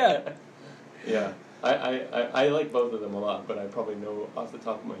 right, yeah. Yeah, I like both of them a lot, but I probably know off the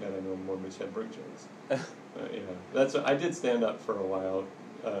top of my head I know more Mitch Hedberg jokes. I did stand up for a while.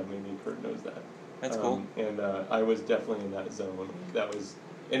 Maybe Kurt knows that. That's cool. And I was definitely in that zone.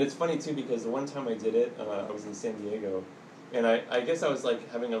 And it's funny too, because the one time I did it, I was in San Diego, and I guess I was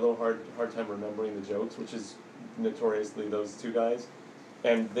having a little hard time remembering the jokes, which is notoriously those two guys,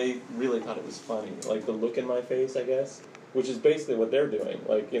 and they really thought it was funny. The look in my face, I guess, which is basically what they're doing.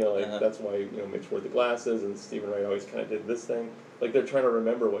 That's why Mitch wore the glasses, and Stephen Wright always kind of did this thing. They're trying to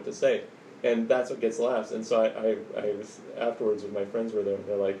remember what to say. And that's what gets laughs. And so I was, afterwards, when my friends were there,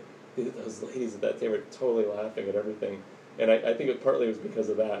 they're like, those ladies at that table were totally laughing at everything. And I think it partly was because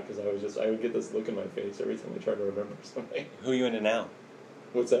of that, because I would get this look in my face every time I tried to remember something. Who are you into now?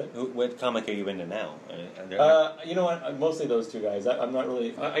 What's that? What comic are you into now? You know what? Mostly those two guys. I'm not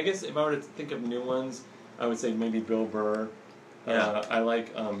really. I guess if I were to think of new ones, I would say maybe Bill Burr. Yeah. I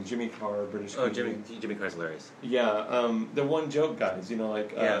like Jimmy Carr, British. Oh, comedian. Jimmy Carr's hilarious. Yeah, the one joke guys. You know,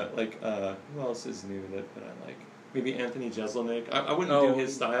 like Yeah. who else is new that I like? Maybe Anthony Jeselnik. I wouldn't do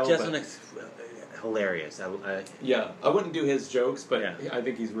his style. Jeselnik's hilarious. I wouldn't do his jokes, but Yeah. I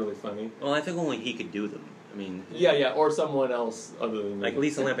think he's really funny. Well, I think only he could do them. I mean, Yeah, or someone else other than like me.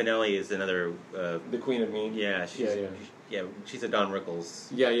 Lisa Lampanelli is another. The Queen of Mean. Yeah, she's a Don Rickles.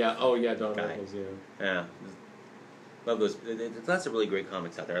 Yeah. Oh, yeah, Don guy. Rickles. Yeah. Yeah, love those. There's lots of really great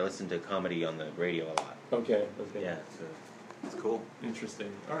comics out there. I listen to comedy on the radio a lot. Okay. Yeah, so it's cool.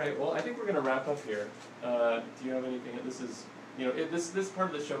 Interesting. All right. Well, I think we're gonna wrap up here. Do you have anything? This is, this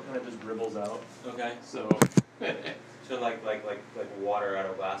part of the show kind of just dribbles out. Okay. So. So like water out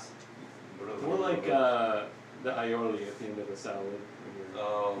of glass. More like the aioli at the end of the salad.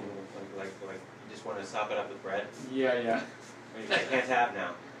 Oh, like you just want to sop it up with bread. Yeah. I can't have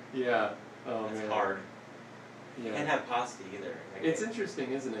now. Yeah. Oh It's man. hard. Yeah. Can't have pasta either. It's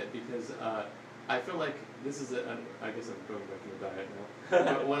interesting, isn't it? Because I feel like this is I guess I'm going back to the diet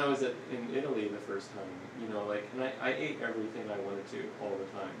now. But when I was in Italy the first time, and I ate everything I wanted to all the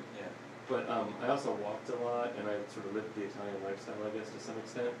time. Yeah. But I also walked a lot, and I sort of lived the Italian lifestyle, I guess, to some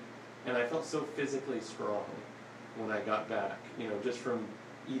extent. And I felt so physically strong when I got back, just from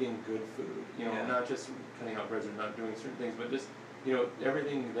eating good food, not just cutting out breads or not doing certain things, but just,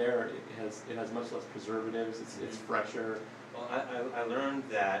 everything there, it has much less preservatives, it's fresher. Well, I learned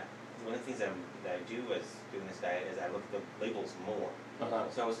that one of the things that I do as doing this diet is I look at the labels more. Uh-huh.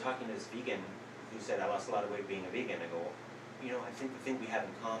 So I was talking to this vegan who said, I lost a lot of weight being a vegan. I go, I think the thing we have in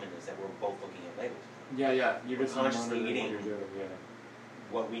common is that we're both looking at labels. Yeah, you're just consciously monitoring eating what you're doing, yeah.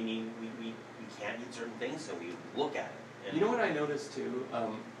 what we need. We can't eat certain things, so we look at it. And You know what I noticed too?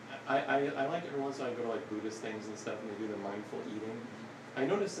 I like every once in a while I go to like Buddhist things and stuff and they do the mindful eating. I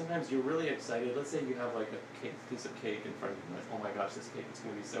notice sometimes you're really excited. Let's say you have like a piece of cake in front of you, like, oh my gosh, this cake is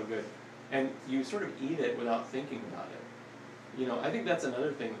going to be so good. And you sort of eat it without thinking about it. I think that's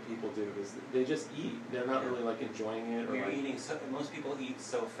another thing that people do is they just eat. They're not really like enjoying it. Or You're like, eating most people eat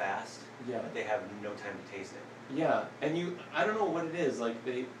so fast that they have no time to taste it. Yeah, and I don't know what it is, like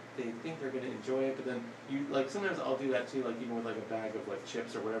they think they're going to enjoy it, but then sometimes I'll do that too, like even with like a bag of like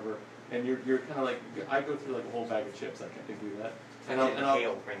chips or whatever, and you're kind of like, I go through like a whole bag of chips, I can do that. And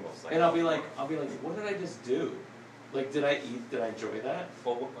I'll be like, what did I just do? Like, did I enjoy that?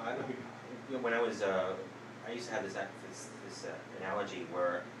 Well, when I was, I used to have this analogy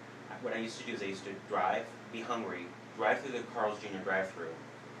where what I used to do is I used to be hungry, drive through the Carl's Jr. drive-thru,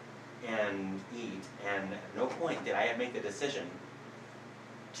 and eat, and at no point did I make the decision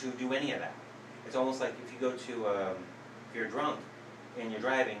to do any of that. It's almost like if you go to, if you're drunk and you're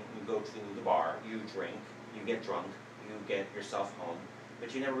driving, you go to the bar, you drink, you get drunk, you get yourself home,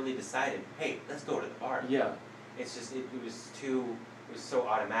 but you never really decided, hey, let's go to the bar. Yeah. It's just, it was so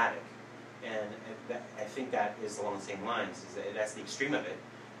automatic. And I think that is along the same lines. That's the extreme of it,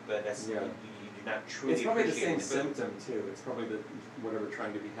 but that's you do not truly. It's probably the same appreciate the symptom too. It's probably whatever,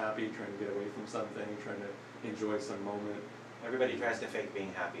 trying to be happy, trying to get away from something, trying to enjoy some moment. Everybody tries to fake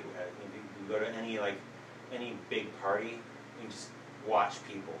being happy. If you go to any big party, you just watch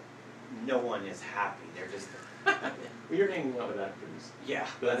people. No one is happy. They're just. Well, you're hanging out with actors. Yeah,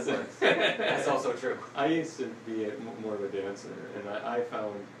 that's that's also true. I used to be more of a dancer, and I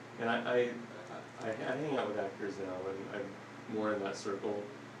found, and I hang out with actors now, and I'm more in that circle,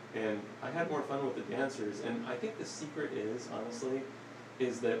 and I had more fun with the dancers. And I think the secret is, honestly,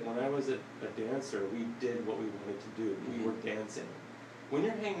 is that when I was a dancer, we did what we wanted to do. We were dancing. When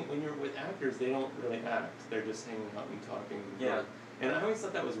you're with actors, they don't really act. They're just hanging out and talking. Yeah. And I always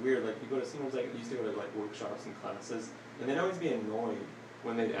thought that was weird. Like, sometimes I used to go to like workshops and classes, and they'd always be annoyed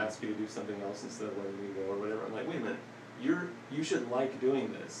when they'd ask you to do something else instead of letting you go or whatever. I'm like, wait a minute, you should like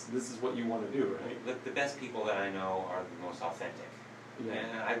doing this. This is what you want to do, right? The best people that I know are the most authentic. Yeah.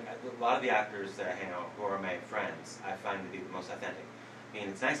 And a lot of the actors that I hang out who are my friends, I find to be the most authentic. I mean,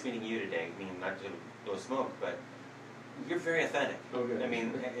 it's nice meeting you today. I mean, not to blow smoke, but you're very authentic. Okay. I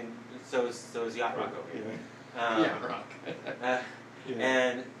mean, and so is Yacht Rock over here. Yacht Rock.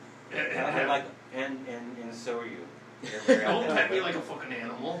 And and so are you. You're very Don't authentic. pet me like a fucking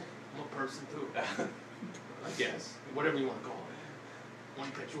animal. I'm a person too. I guess. Whatever you want to call it. I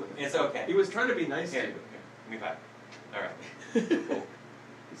want to pet you with it. It's okay. He was trying to be nice Here, to you. give me 5. All right. Cool.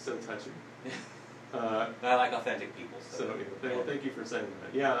 It's so touching. I like authentic people. So well, thank you for saying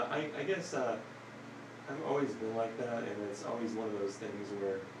that. Yeah, I guess I've always been like that, and it's always one of those things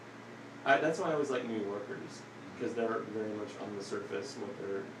where that's why I always like New Yorkers, because they're very much on the surface what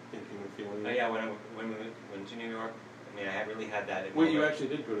they're thinking and feeling. Oh yeah, when we went to New York, I mean, I really had that. Wait, you actually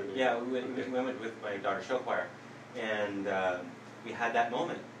did go to New York? Yeah, we went with my daughter's show choir, and we had that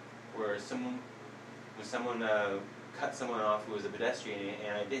moment where someone cut someone off who was a pedestrian,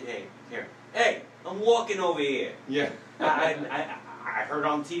 and I did, hey, I'm walking over here. Yeah. I heard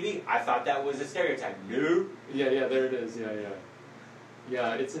on TV. I thought that was a stereotype. No. Yeah, there it is.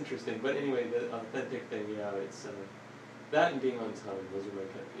 Yeah, it's interesting. But anyway, the authentic thing, it's that and being on time. Those are my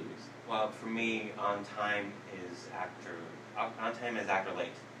pet peeves. Well, for me, on time is actor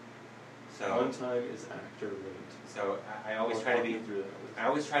late. So on time is actor late. So I always try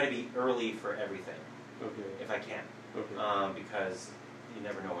to be early for everything. Okay. If I can. Okay. Because you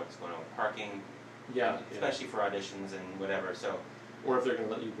never know what's going on with parking. Yeah. Especially for auditions and whatever. So. Or if they're going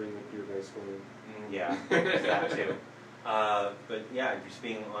to let you bring your rice bowl. Yeah, there's that too. But yeah, just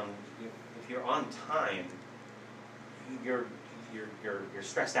being on. If you're on time, you're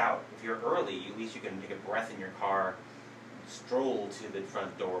stressed out. If you're early, at least you can take a breath in your car, stroll to the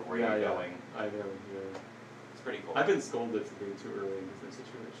front door where you're going. I know. Yeah. It's pretty cool. I've been scolded for being too early in different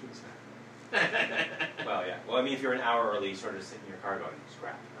situations. Well, yeah. Well, I mean, if you're an hour early, you sort of sit in your car going,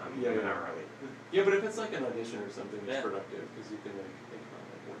 scrap. I'm an hour early. Yeah, but if it's like an audition or something, it's productive because you can like think about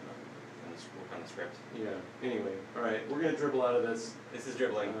like work on the script. Yeah. Anyway, all right, we're gonna dribble out of this. This is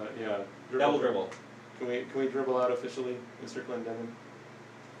dribbling. Yeah. Double dribble. Can we dribble out officially, Mr. Clendenin?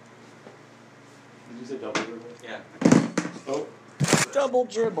 Did you say double dribble? Yeah. Oh. Double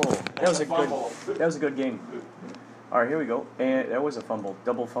dribble. That was a good game. All right, here we go. And that was a fumble.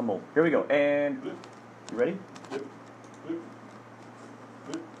 Double fumble. Here we go. And you ready?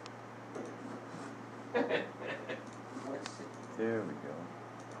 There we go.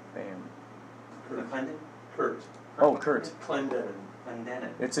 Bam. Kurt. Oh, Kurt. Clendenin.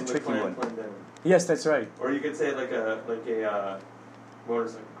 It's a tricky one. Clendenin. Yes, that's right. Or you could say it like a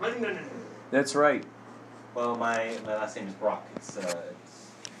motorcycle. Clendenin. That's right. Well, my last name is Brock. It's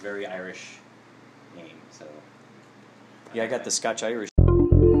very Irish name, so. Yeah, I got the Scotch Irish.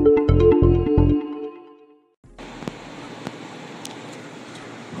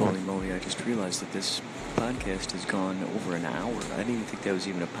 Holy moly, I just realized that this podcast has gone over an hour. I didn't even think that was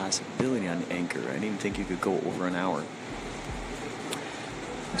even a possibility on Anchor. I didn't even think you could go over an hour.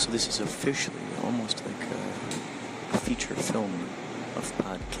 So this is officially almost like a feature film of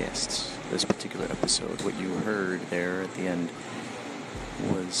podcasts. This particular episode, what you heard there at the end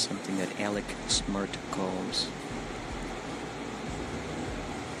was something that Alec Smart calls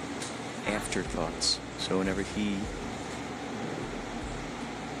afterthoughts. So whenever he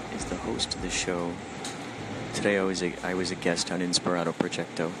is the host of the show, today I was a guest on Inspirado,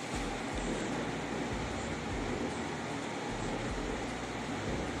 Projecto.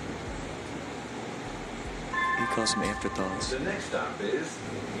 He calls them afterthoughts. The next stop is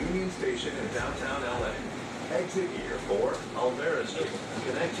Union Station in downtown LA. Exit here for Alvera Street.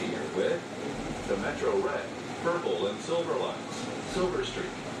 Connect here with the Metro Red, Purple, and Silver lines. Silver Street,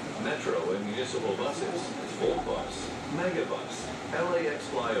 Metro and municipal buses, Full Bus, Megabus, LAX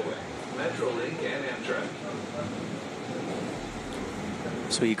Flyaway, Metrolink, and Amtrak.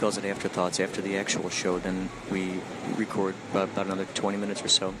 So he calls it afterthoughts. After the actual show, then we record about another 20 minutes or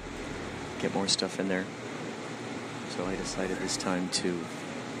so, get more stuff in there. So I decided this time to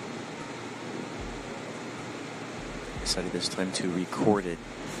record it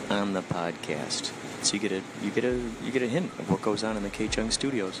on the podcast. So you get a hint of what goes on in the KCHUNG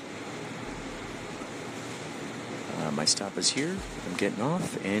Studios. My stop is here. I'm getting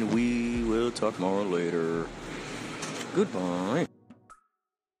off, and we will talk more later. Goodbye.